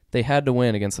to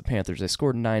win against the Panthers. They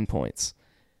scored 9 points.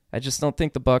 I just don't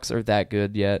think the Bucks are that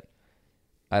good yet.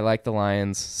 I like the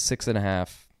Lions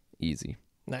 6.5 easy.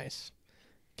 Nice.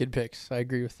 Good picks. I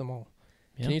agree with them all.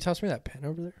 Yeah. Can you toss me that pen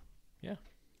over there? Yeah.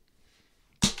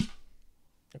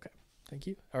 Okay. Thank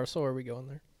you. So are we going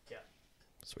there? Yeah.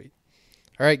 Sweet.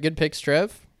 All right. Good picks,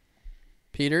 Trev.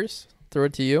 Peters, throw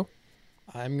it to you.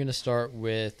 I'm going to start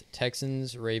with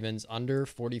Texans, Ravens under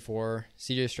 44.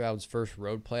 CJ Stroud's first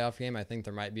road playoff game. I think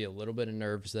there might be a little bit of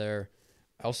nerves there.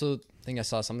 I also think I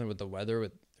saw something with the weather.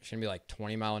 There's going to be like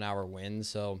 20-mile-an-hour winds.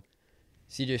 So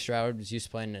CJ Stroud is used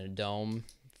to playing in a dome.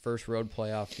 First road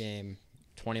playoff game,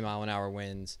 20-mile-an-hour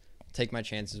winds. Take my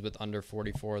chances with under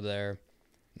 44 there.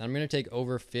 And I'm going to take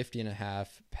over 50.5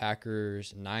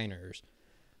 Packers, Niners.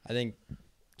 I think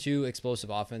 2 explosive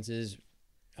offenses.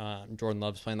 Jordan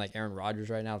Love's playing like Aaron Rodgers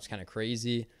right now. It's kind of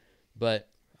crazy. But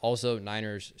also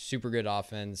Niners, super good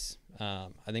offense. I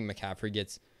think McCaffrey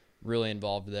gets really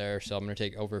involved there. So I'm going to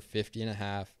take over 50.5.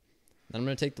 Then I'm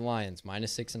going to take the Lions,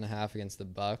 -6.5 against the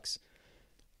Bucks.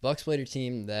 Bucks played a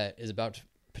team that is about to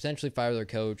potentially fire their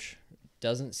coach.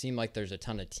 Doesn't seem like there's a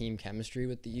ton of team chemistry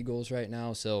with the Eagles right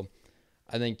now. So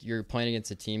I think you're playing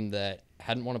against a team that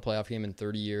hadn't won a playoff game in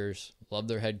 30 years. Love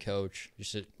their head coach.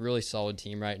 Just a really solid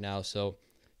team right now. So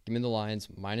give me the Lions,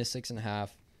 -6.5. I'm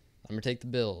going to take the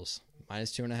Bills,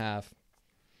 -2.5.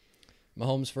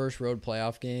 Mahomes' first road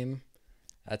playoff game,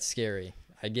 that's scary.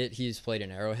 I get he's played in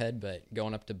Arrowhead, but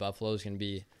going up to Buffalo is going to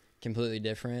be completely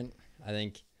different. I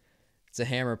think it's a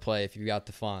hammer play if you've got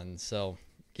the funds. So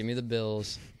give me the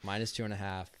Bills,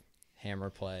 -2.5, hammer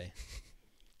play,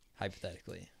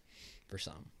 hypothetically, for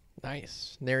some.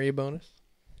 Nice. Nary a bonus.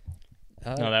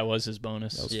 No, that was his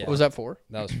bonus. Yeah. What was that for?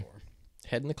 That was 4.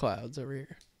 Head in the clouds over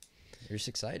here. You're just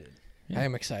excited. I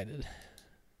am excited.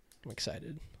 I'm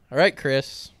excited. All right,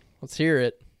 Chris. Let's hear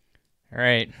it. All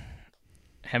right.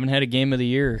 Haven't had a game of the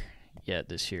year yet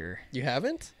this year. You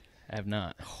haven't? I have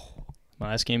not. My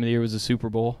last game of the year was the Super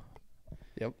Bowl.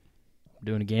 Yep. I'm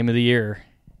doing a game of the year,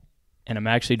 and I'm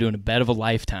actually doing a bet of a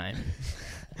lifetime.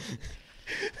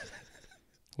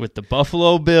 With the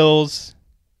Buffalo Bills.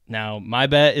 Now, my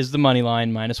bet is the money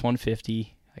line,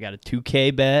 -150. I got a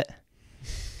 2K bet.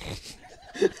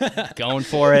 Going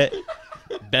for it.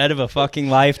 Bet of a fucking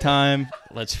lifetime.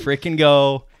 Let's freaking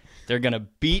go. They're going to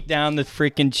beat down the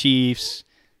freaking Chiefs.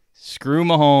 Screw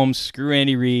Mahomes. Screw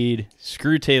Andy Reid.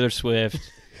 Screw Taylor Swift.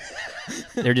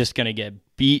 They're just going to get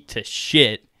beat to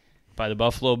shit by the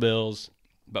Buffalo Bills.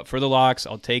 But for the locks,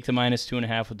 I'll take the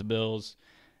 -2.5 with the Bills.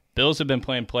 Bills have been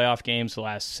playing playoff games the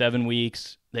last 7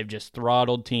 weeks. They've just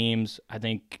throttled teams. I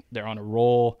think they're on a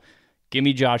roll. Give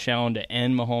me Josh Allen to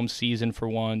end Mahomes' season for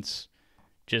once.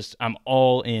 I'm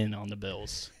all in on the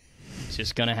Bills. It's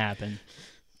just going to happen.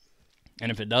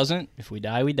 And if it doesn't, if we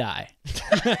die, we die.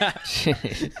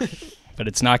 But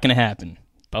it's not going to happen.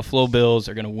 Buffalo Bills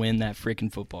are going to win that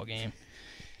freaking football game.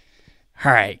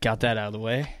 All right, got that out of the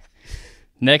way.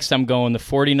 Next, I'm going the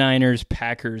 49ers,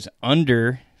 Packers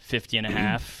under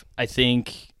 50.5. I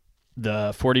think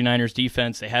the 49ers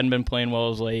defense, they hadn't been playing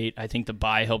well as late. I think the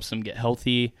bye helps them get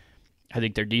healthy. I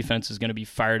think their defense is going to be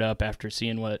fired up after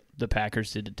seeing what the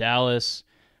Packers did to Dallas.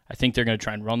 I think they're going to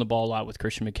try and run the ball a lot with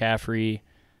Christian McCaffrey.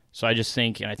 So I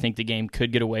think the game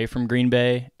could get away from Green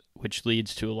Bay, which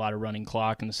leads to a lot of running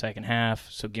clock in the second half.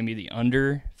 So give me the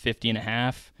under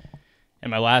 50.5. And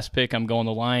my last pick, I'm going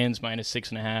the Lions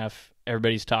 -6.5.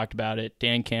 Everybody's talked about it.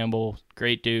 Dan Campbell,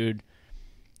 great dude.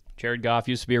 Jared Goff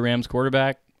used to be a Rams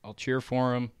quarterback. I'll cheer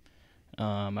for him.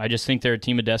 I just think they're a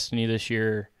team of destiny this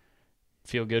year.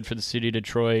 Feel good for the city of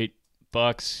Detroit.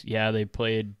 Bucks,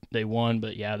 they won,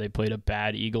 but they played a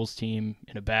bad Eagles team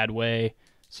in a bad way.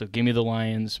 So give me the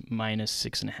Lions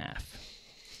 -6.5.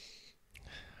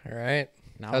 All right.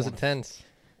 Now That was intense.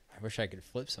 I wish I could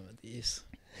flip some of these.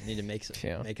 I need to make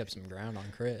up some ground on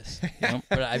Chris. Yep.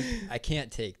 But I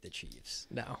can't take the Chiefs.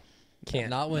 No. Can't.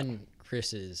 Not when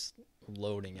Chris is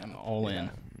loading I'm up. all in.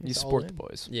 You He's support all the in.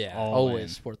 boys. Yeah. All Always in.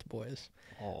 support the boys.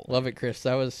 All Love it, Chris.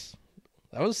 That was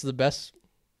the best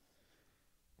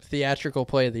theatrical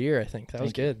play of the year, I think. That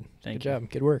was Thank you. good. Thank Good you. job.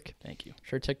 Good work. Thank you.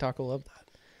 Sure TikTok will love that.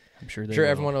 I'm sure Sure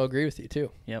everyone will agree with you,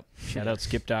 too. Yep. Shout out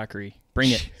Skip Dockery.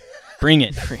 Bring it. Bring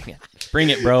it. Bring it. Bring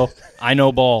it, bro. I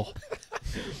know ball.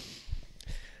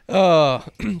 Tough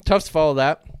to follow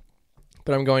that,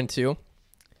 but I'm going to.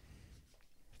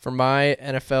 For my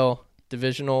NFL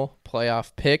divisional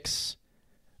playoff picks,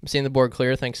 I'm seeing the board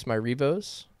clear thanks to my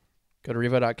Revos. Go to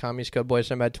revo.com, use code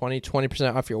BOYSNAMBAD20,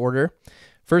 20% off your order.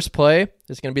 First play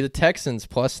is going to be the Texans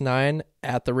 +9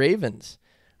 at the Ravens.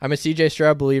 I'm a CJ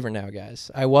Stroud believer now, guys.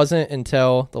 I wasn't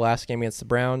until the last game against the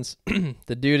Browns.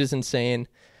 The dude is insane.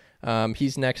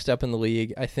 He's next up in the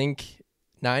league. I think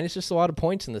 9 is just a lot of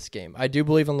points in this game. I do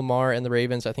believe in Lamar and the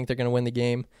Ravens. I think they're going to win the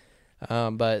game.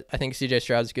 But I think CJ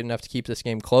Stroud is good enough to keep this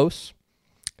game close.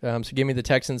 So give me the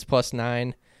Texans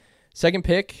 +9. Second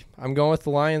pick, I'm going with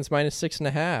the Lions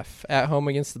 -6.5 at home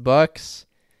against the Bucks.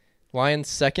 Lions'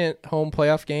 second home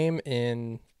playoff game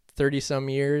in 30-some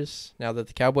years. Now that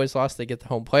the Cowboys lost, they get the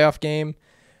home playoff game.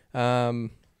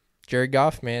 Jared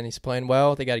Goff, man, he's playing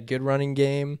well. They got a good running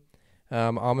game.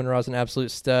 Amon-Ra's an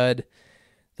absolute stud.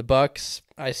 The Bucks,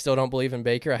 I still don't believe in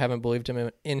Baker. I haven't believed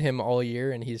in him all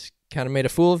year, and he's kind of made a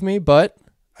fool of me. But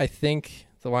I think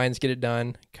the Lions get it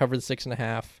done, cover the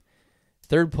 6.5.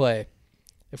 Third play,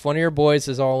 if one of your boys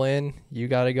is all in, you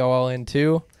got to go all in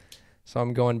too. So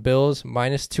I'm going Bills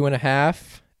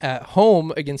 -2.5 at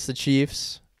home against the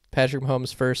Chiefs. Patrick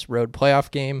Mahomes' first road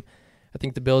playoff game. I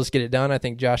think the Bills get it done. I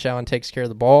think Josh Allen takes care of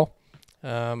the ball.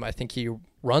 I think he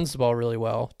runs the ball really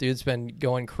well. Dude's been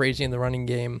going crazy in the running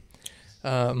game.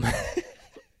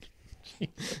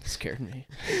 Scared me.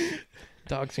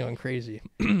 Dog's going crazy.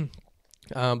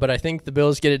 But I think the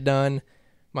Bills get it done.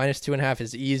 -2.5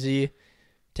 is easy.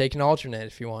 Take an alternate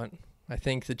if you want. I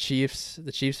think the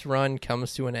Chiefs run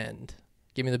comes to an end.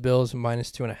 Give me the Bills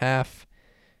 -2.5.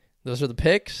 Those are the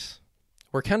picks.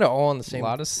 We're kind of all on the same. A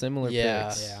lot of similar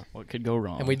picks. Yeah. What could go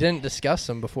wrong? And we didn't discuss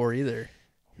them before either.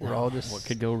 We're all just What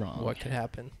could go wrong? what could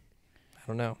happen. I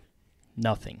don't know.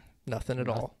 Nothing. Nothing at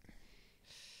all.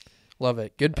 Love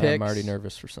it. Good picks. I'm already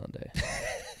nervous for Sunday.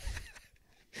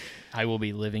 I will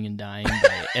be living and dying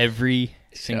by every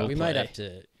single We play. might have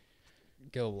to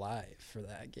go live for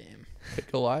that game.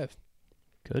 Could go live.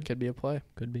 Could Could be a play.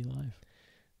 Could be live.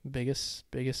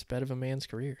 Biggest bet of a man's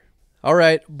career. All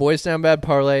right, Boys Down Bad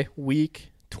Parlay,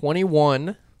 week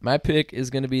 21. My pick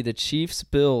is going to be the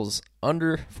Chiefs-Bills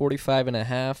under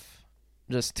 45.5.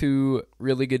 Just two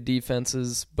really good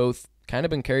defenses, both kind of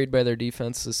been carried by their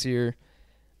defense this year.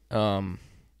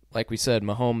 Like we said,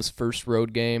 Mahomes' first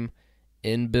road game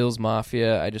in Bills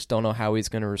Mafia. I just don't know how he's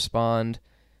going to respond.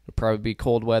 It'll probably be a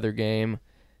cold weather game.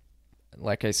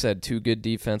 Like I said, two good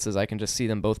defenses. I can just see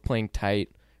them both playing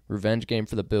tight. Revenge game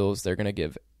for the Bills. They're going to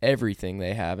give everything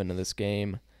they have into this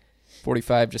game.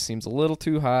 45 just seems a little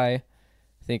too high.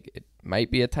 I think it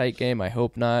might be a tight game. I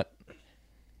hope not.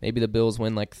 Maybe the Bills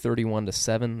win like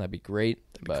 31-7. That'd be great.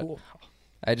 But Cool.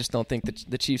 I just don't think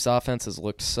the Chiefs' offense has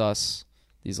looked sus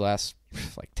these last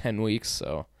like 10 weeks.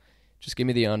 So just give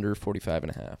me the under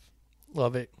 45.5.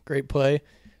 Love it. Great play.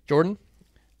 Jordan?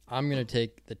 I'm going to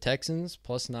take the Texans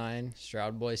 +9.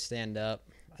 Stroud boys stand up.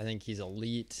 I think he's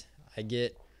elite. I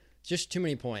get just too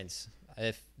many points.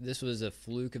 If this was a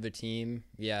fluke of a team,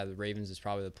 yeah, the Ravens is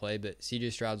probably the play, but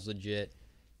CJ Stroud's legit.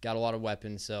 Got a lot of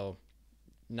weapons, so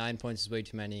 9 points is way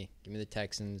too many. Give me the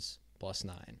Texans +9.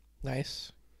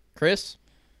 Nice. Chris?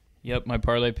 Yep, my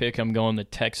parlay pick, I'm going the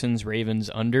Texans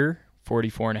Ravens under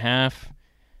 44.5.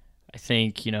 I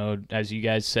think, as you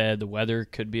guys said, the weather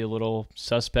could be a little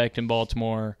suspect in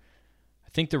Baltimore. I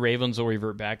think the Ravens will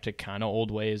revert back to kind of old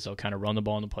ways. They'll kind of run the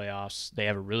ball in the playoffs. They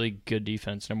have a really good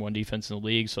defense, number one defense in the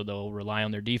league, so they'll rely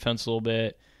on their defense a little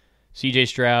bit. CJ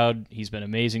Stroud, he's been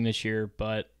amazing this year,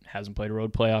 but hasn't played a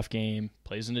road playoff game,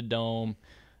 plays in the dome.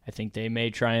 I think they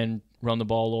may try and run the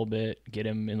ball a little bit, get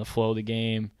him in the flow of the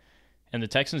game. And the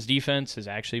Texans' defense has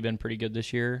actually been pretty good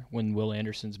this year when Will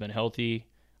Anderson's been healthy.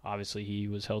 Obviously, he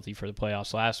was healthy for the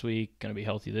playoffs last week, going to be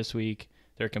healthy this week.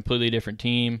 They're a completely different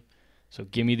team, so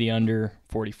give me the under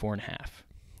 44.5.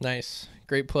 Nice.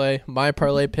 Great play. My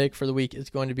parlay pick for the week is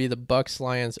going to be the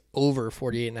Bucs-Lions over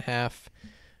 48.5.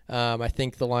 I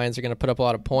think the Lions are going to put up a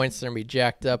lot of points. They're going to be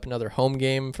jacked up. Another home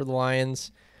game for the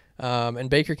Lions. And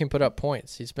Baker can put up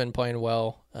points. He's been playing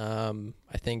well.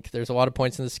 I think there's a lot of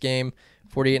points in this game.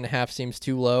 48.5 seems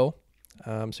too low.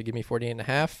 So give me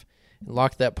 48.5 and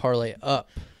lock that parlay up.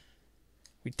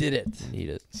 We did it. Need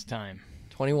it. It's time.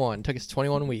 21. Took us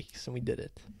 21 weeks, and we did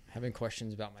it. Having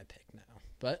questions about my pick now,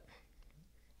 but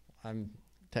I'm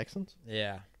Texans?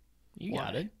 yeah. You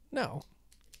got it. No.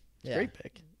 Yeah. Great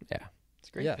pick. Yeah. It's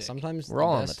a great Yeah, pick. sometimes We're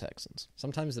all on the best, Texans.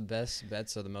 sometimes the best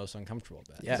bets are the most uncomfortable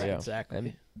bets. Yeah, Yeah. exactly.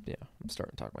 And, I'm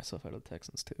starting to talk myself out of the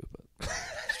Texans too, but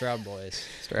Stroud boys.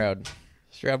 Stroud.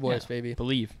 Stroud boys, Yeah. baby.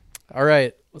 Believe. All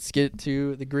right. Let's get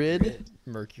to the grid.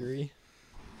 Mercury.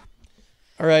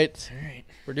 All right. All right.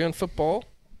 We're doing football.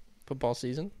 Football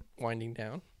season winding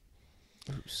down.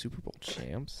 Ooh, Super Bowl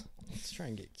champs. Let's try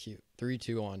and get cute.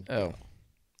 3-2 on Oh,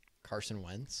 Carson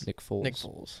Wentz, Nick Foles. Nick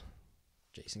Foles.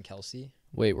 Jason Kelsey.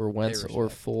 Wait, were Wentz Pay or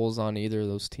respect. Foles on either of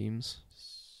those teams?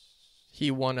 He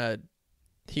won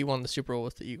the Super Bowl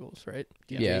with the Eagles, right?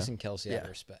 Give Yeah. Jason Kelsey Yeah. out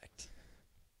respect.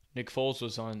 Nick Foles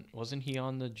wasn't he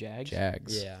on the Jags?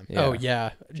 Jags. Yeah. Oh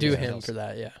yeah. Do Jason him Kelsey. for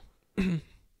that, yeah.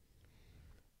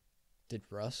 Did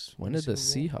Russ? When win did the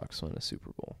Super Bowl? Seahawks win a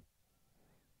Super Bowl?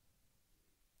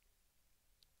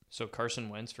 So Carson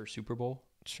Wentz for Super Bowl?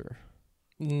 Sure.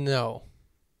 No.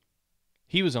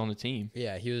 He was on the team.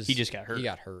 Yeah, he was. He just got hurt. He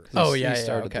got hurt. Oh, He yeah,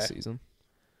 started the okay. season.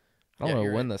 I Yeah, don't know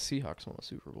you're when the Seahawks won a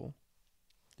Super Bowl.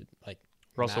 Like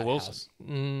Russell Matt Wilson.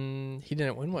 House. He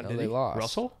didn't win one, No, did they he? lost.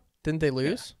 Russell? Didn't they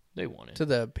lose They won it. to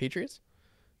the Patriots?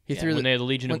 He Yeah, threw when they had the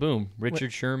Legion of when- Boom.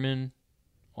 Richard Sherman,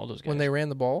 all those guys. when they ran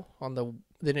the ball on the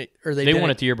they they didn't- won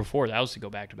it the year before. That was to go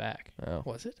back to back. Oh.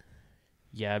 Was it?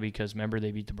 Yeah, because remember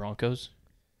they beat the Broncos?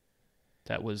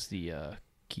 That was the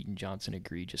Keaton Johnson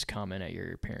egregious comment at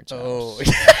your parents' Oh.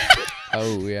 house.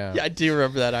 Oh, yeah. Yeah, I do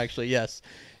remember that actually. Yes.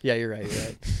 Yeah, you're right. You're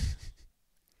right.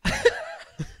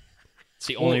 It's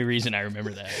the only reason I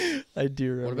remember that. I do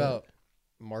remember. What about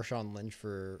Marshawn Lynch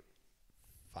for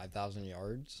 5,000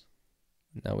 yards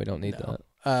No, we don't need No.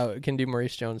 that. We can do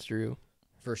Maurice Jones-Drew.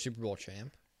 for a Super Bowl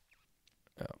champ?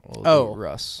 We'll Oh. do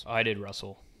Russ. I did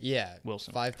Russell Yeah,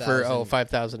 Wilson. 5,000 For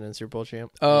 5,000 in Super Bowl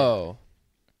champ. Oh.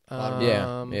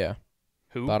 Bottom- Yeah.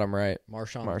 Who? Bottom right.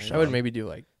 Marshawn. Marshawn. Lynch. I would maybe do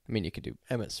like I mean, you could do.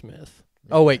 Emmett Smith.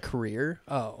 Oh wait, career?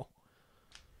 Oh.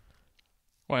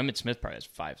 Well, Emmett Smith probably has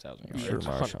 5,000 yards. Sure, it's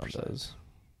Marshawn 100%. does.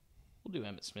 We'll do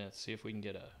Emmett Smith. See if we can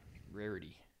get a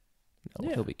rarity. No,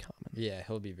 Yeah. he'll be common. Yeah,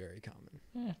 he'll be very common.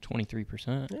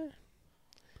 23%.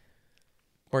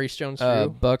 Maurice Jones-Drew.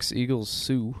 Bucks, Eagles,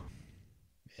 Sioux.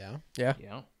 Yeah. Yeah.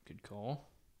 Yeah, good call.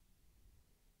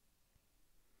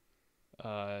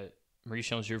 Maurice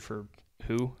Jones-Drew for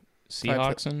who?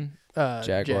 Seahawks and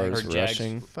Jaguars Or Jags.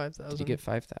 rushing. 5,000. Did you get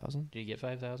 5,000? did he get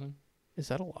 5,000? Is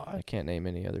that a lot? I can't name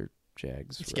any other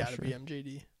Jags. It's got to rusher. be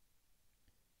MJD.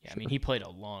 Yeah, I mean he played a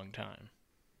long time.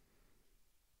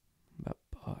 About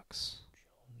Bucks.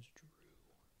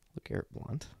 LeGarrette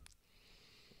Blunt.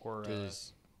 Or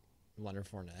Does Leonard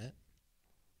Fournette?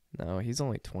 No, he's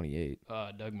only 28.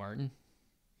 Doug Martin.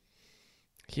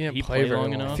 He didn't He play played very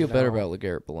long long. enough? I feel better No. about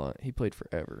LeGarrette Blunt. He played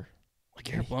forever. Like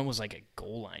Garrett Blunt was like a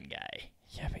goal line guy.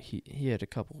 Yeah, but he had a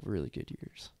couple really good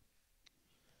years.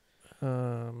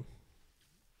 Or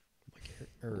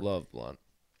Love Blunt.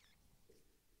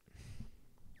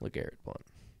 LeGarrette Blunt.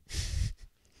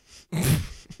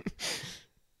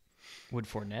 Would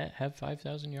Fournette have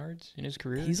 5,000 yards in his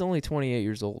career? He's only 28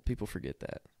 years old. People forget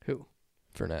that. Who?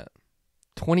 Fournette.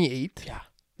 28? Yeah.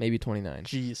 Maybe 29.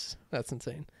 Jeez, that's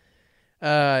insane.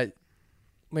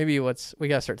 Maybe we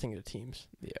got to start thinking of teams.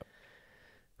 Yeah.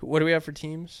 What do we have for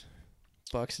teams?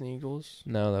 Bucks and Eagles.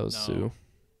 No, that was No. Sioux.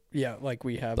 Yeah, like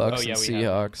we have. Bucks Oh, yeah, and we have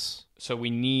Seahawks. So we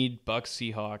need Bucks,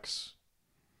 Seahawks,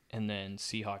 and then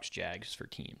Seahawks, Jags for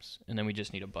teams. And then we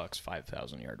just need a Bucks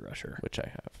 5,000-yard rusher, Which I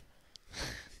have.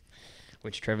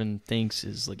 which Trevin thinks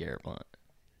is LeGarrette Blount.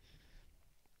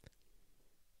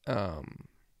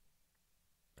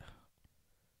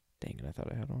 Dang it, I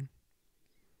thought I had one.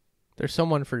 There's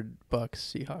someone for Bucks,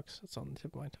 Seahawks. That's on the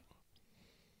tip of my tongue.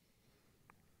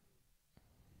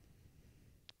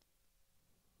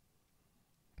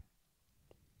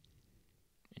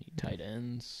 Any tight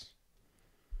ends?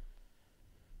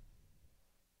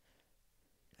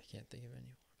 I can't think of any.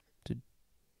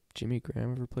 Jimmy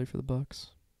Graham ever play for the Bucks?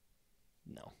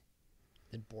 No.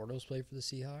 Did Bortles play for the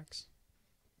Seahawks?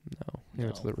 No. He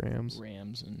went to the Rams.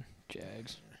 Rams and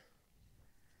Jags.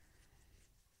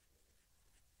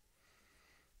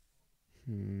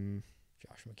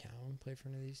 Josh McCown play for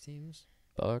any of these teams?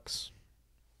 Bucks.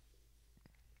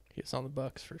 He's on the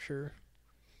Bucks for sure.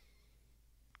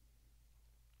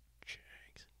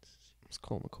 Is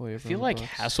Colt McCoy I ever feel on the like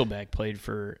Bucks? Hasselbeck played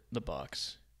for the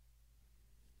Bucks.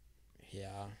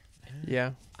 Yeah.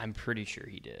 Yeah, I'm pretty sure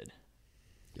he did.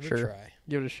 Give it Sure. a try.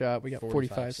 give it a shot. We got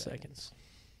 45 seconds.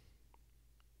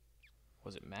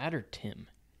 Was it Matt or Tim?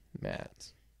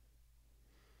 Matt.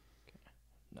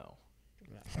 No.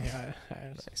 Yeah,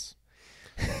 Nice.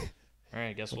 All right,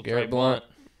 I guess we'll Garrett try Blunt.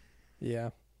 yeah.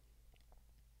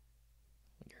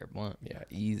 Garrett Blunt. Yeah,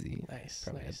 easy. Nice.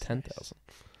 Probably nice, had 10,000.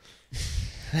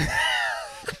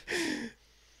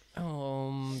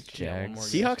 Jags.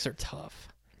 Seahawks are tough.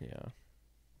 Yeah.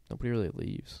 Nobody really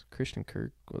leaves. Christian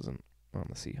Kirk wasn't on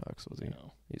the Seahawks, was he?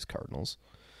 No. He's Cardinals.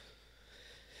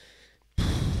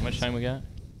 How much time we got?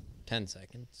 10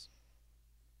 seconds.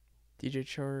 DJ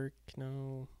Chark,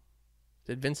 no.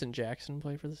 Did Vincent Jackson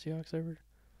play for the Seahawks ever?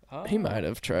 He might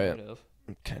have. Try Might it. have.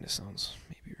 Kind of sounds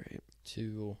maybe right.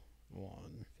 2, 1.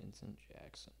 Vincent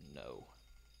Jackson. No.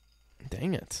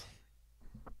 Dang it.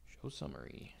 Show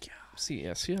summary. See,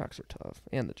 yeah, Seahawks are tough.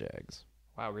 And the Jags.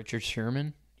 Wow, Richard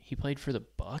Sherman. He played for the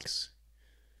Bucks.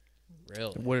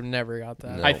 Really? Would have never got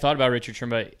that. No. I thought about Richard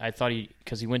Sherman, but I thought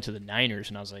because he went to the Niners,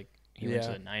 and I was like, he went to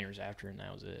Yeah. the Niners after, and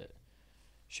that was it.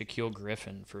 Shaquille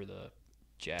Griffin for the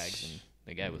Jags, and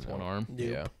the guy with one No. arm. Nope.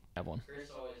 Yeah. Have one. Chris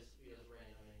always feels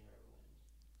random and he never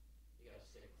wins. You gotta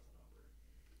stick with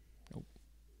the number.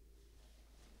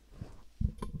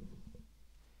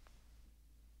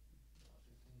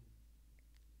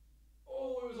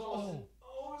 Oh, it was almost.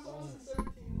 Oh, it was almost in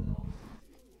 17.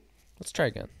 Let's try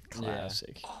again.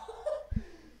 Classic.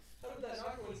 How did that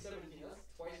not go in 17? That's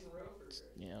twice in a row for sure.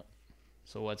 Yeah.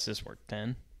 So what's this worth?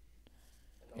 10?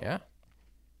 Yeah.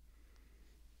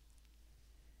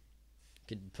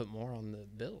 Could put more on the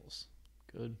Bills.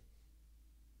 Good.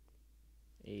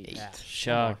 8. Yeah.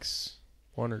 Shucks.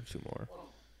 One or two more.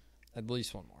 At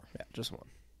least one more. Yeah, just one.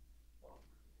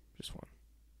 Just one.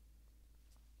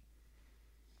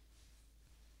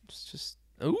 Just.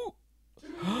 Ooh.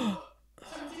 17?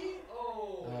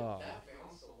 Oh, that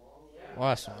bounced so long. Yeah.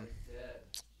 Last one.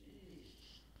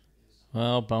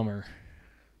 Well, bummer.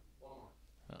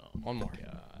 Oh, One more.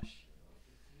 gosh.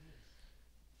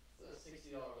 It's a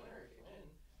 $60 winner if you win.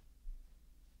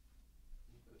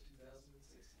 You put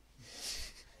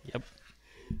 2060. Yep.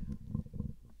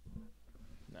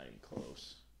 Not even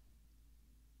close.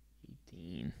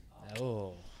 18.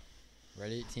 Oh.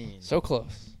 Red 18. So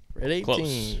close. Red 18.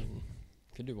 Close.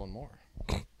 Could do one more.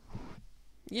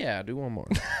 Yeah, do one more.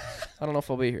 I don't know if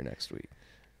I'll be here next week.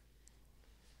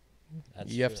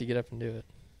 That's You have true. to get up and do it.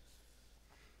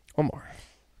 One more.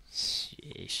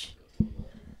 Sheesh. Till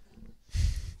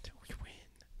we win.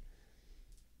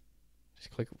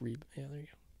 Just click re. Yeah, there you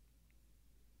go.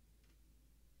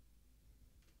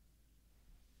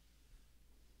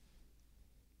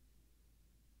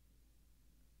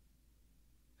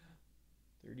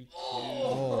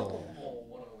 Oh.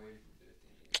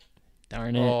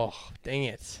 Darn it. Oh, dang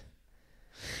it.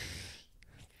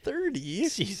 30?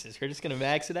 Jesus, we're just going to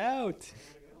max it out.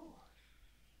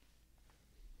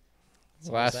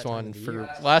 So Last is that one time of the for year?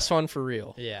 last one for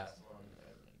real. Yeah.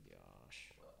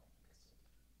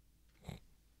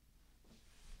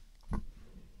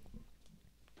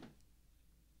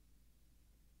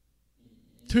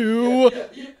 Two.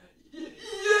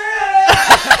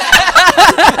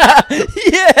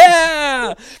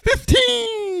 Yeah!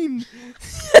 15!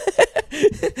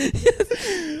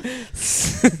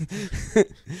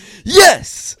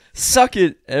 Yes! Suck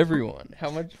it, everyone. How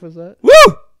much was that? Woo!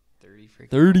 30 freaking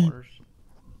 30. dollars.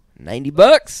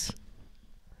 $90.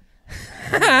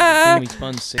 I think we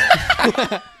spun 6.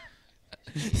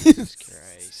 Jesus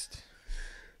Christ.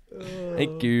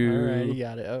 Thank you. All right, you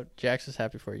got it. Oh, Jax is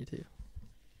happy for you too.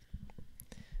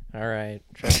 All right.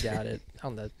 Trev got it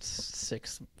on the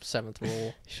 6th, 7th roll.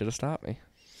 You should have stopped me.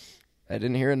 I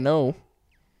didn't hear a no.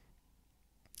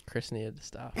 Chris needed to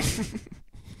stop.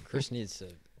 Chris needs to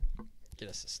get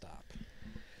us to stop.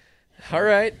 All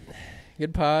right.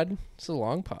 Good pod. It's a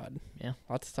long pod. Yeah.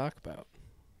 Lots to talk about.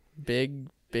 Big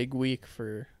week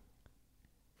for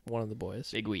one of the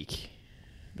boys. Big week.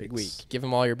 Big week. Give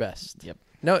him all your best. Yep.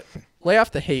 No, lay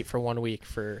off the hate for 1 week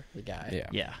for the guy. Yeah.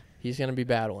 Yeah. He's going to be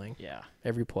battling Yeah.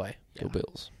 every play. Go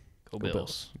Bills. Go Go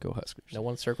Bills. Go Huskers. No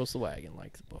one circles the wagon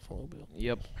like the Buffalo Bills.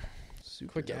 Yep.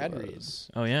 Quick ad read.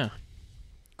 Oh, yeah.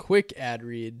 Quick ad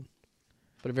read,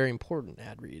 but a very important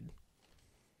ad read.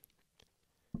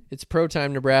 It's Pro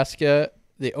Time Nebraska.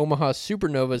 The Omaha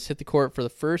Supernovas hit the court for the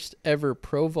first ever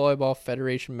Pro Volleyball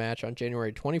Federation match on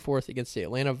January 24th against the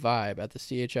Atlanta Vibe at the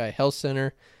CHI Health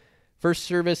Center. First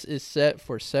service is set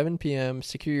for 7 p.m.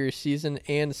 Secure your season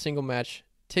and single match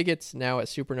tickets now at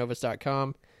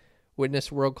supernovas.com.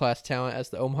 Witness world-class talent as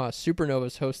the Omaha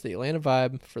Supernovas host the Atlanta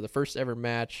Vibe for the first ever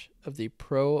match of the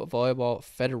Pro Volleyball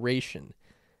Federation.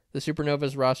 The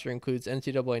Supernovas roster includes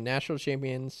NCAA national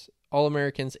champions,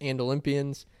 All-Americans, and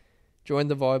Olympians. Join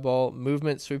the volleyball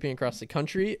movement sweeping across the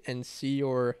country and see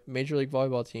your Major League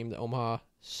Volleyball team, the Omaha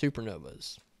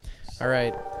Supernovas. All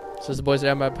right. So this is the Boys That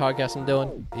Have My Podcast. I'm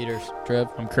Dylan. Peters. Trev.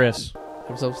 I'm Chris. Have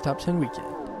yourselves a top 10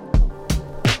 weekend.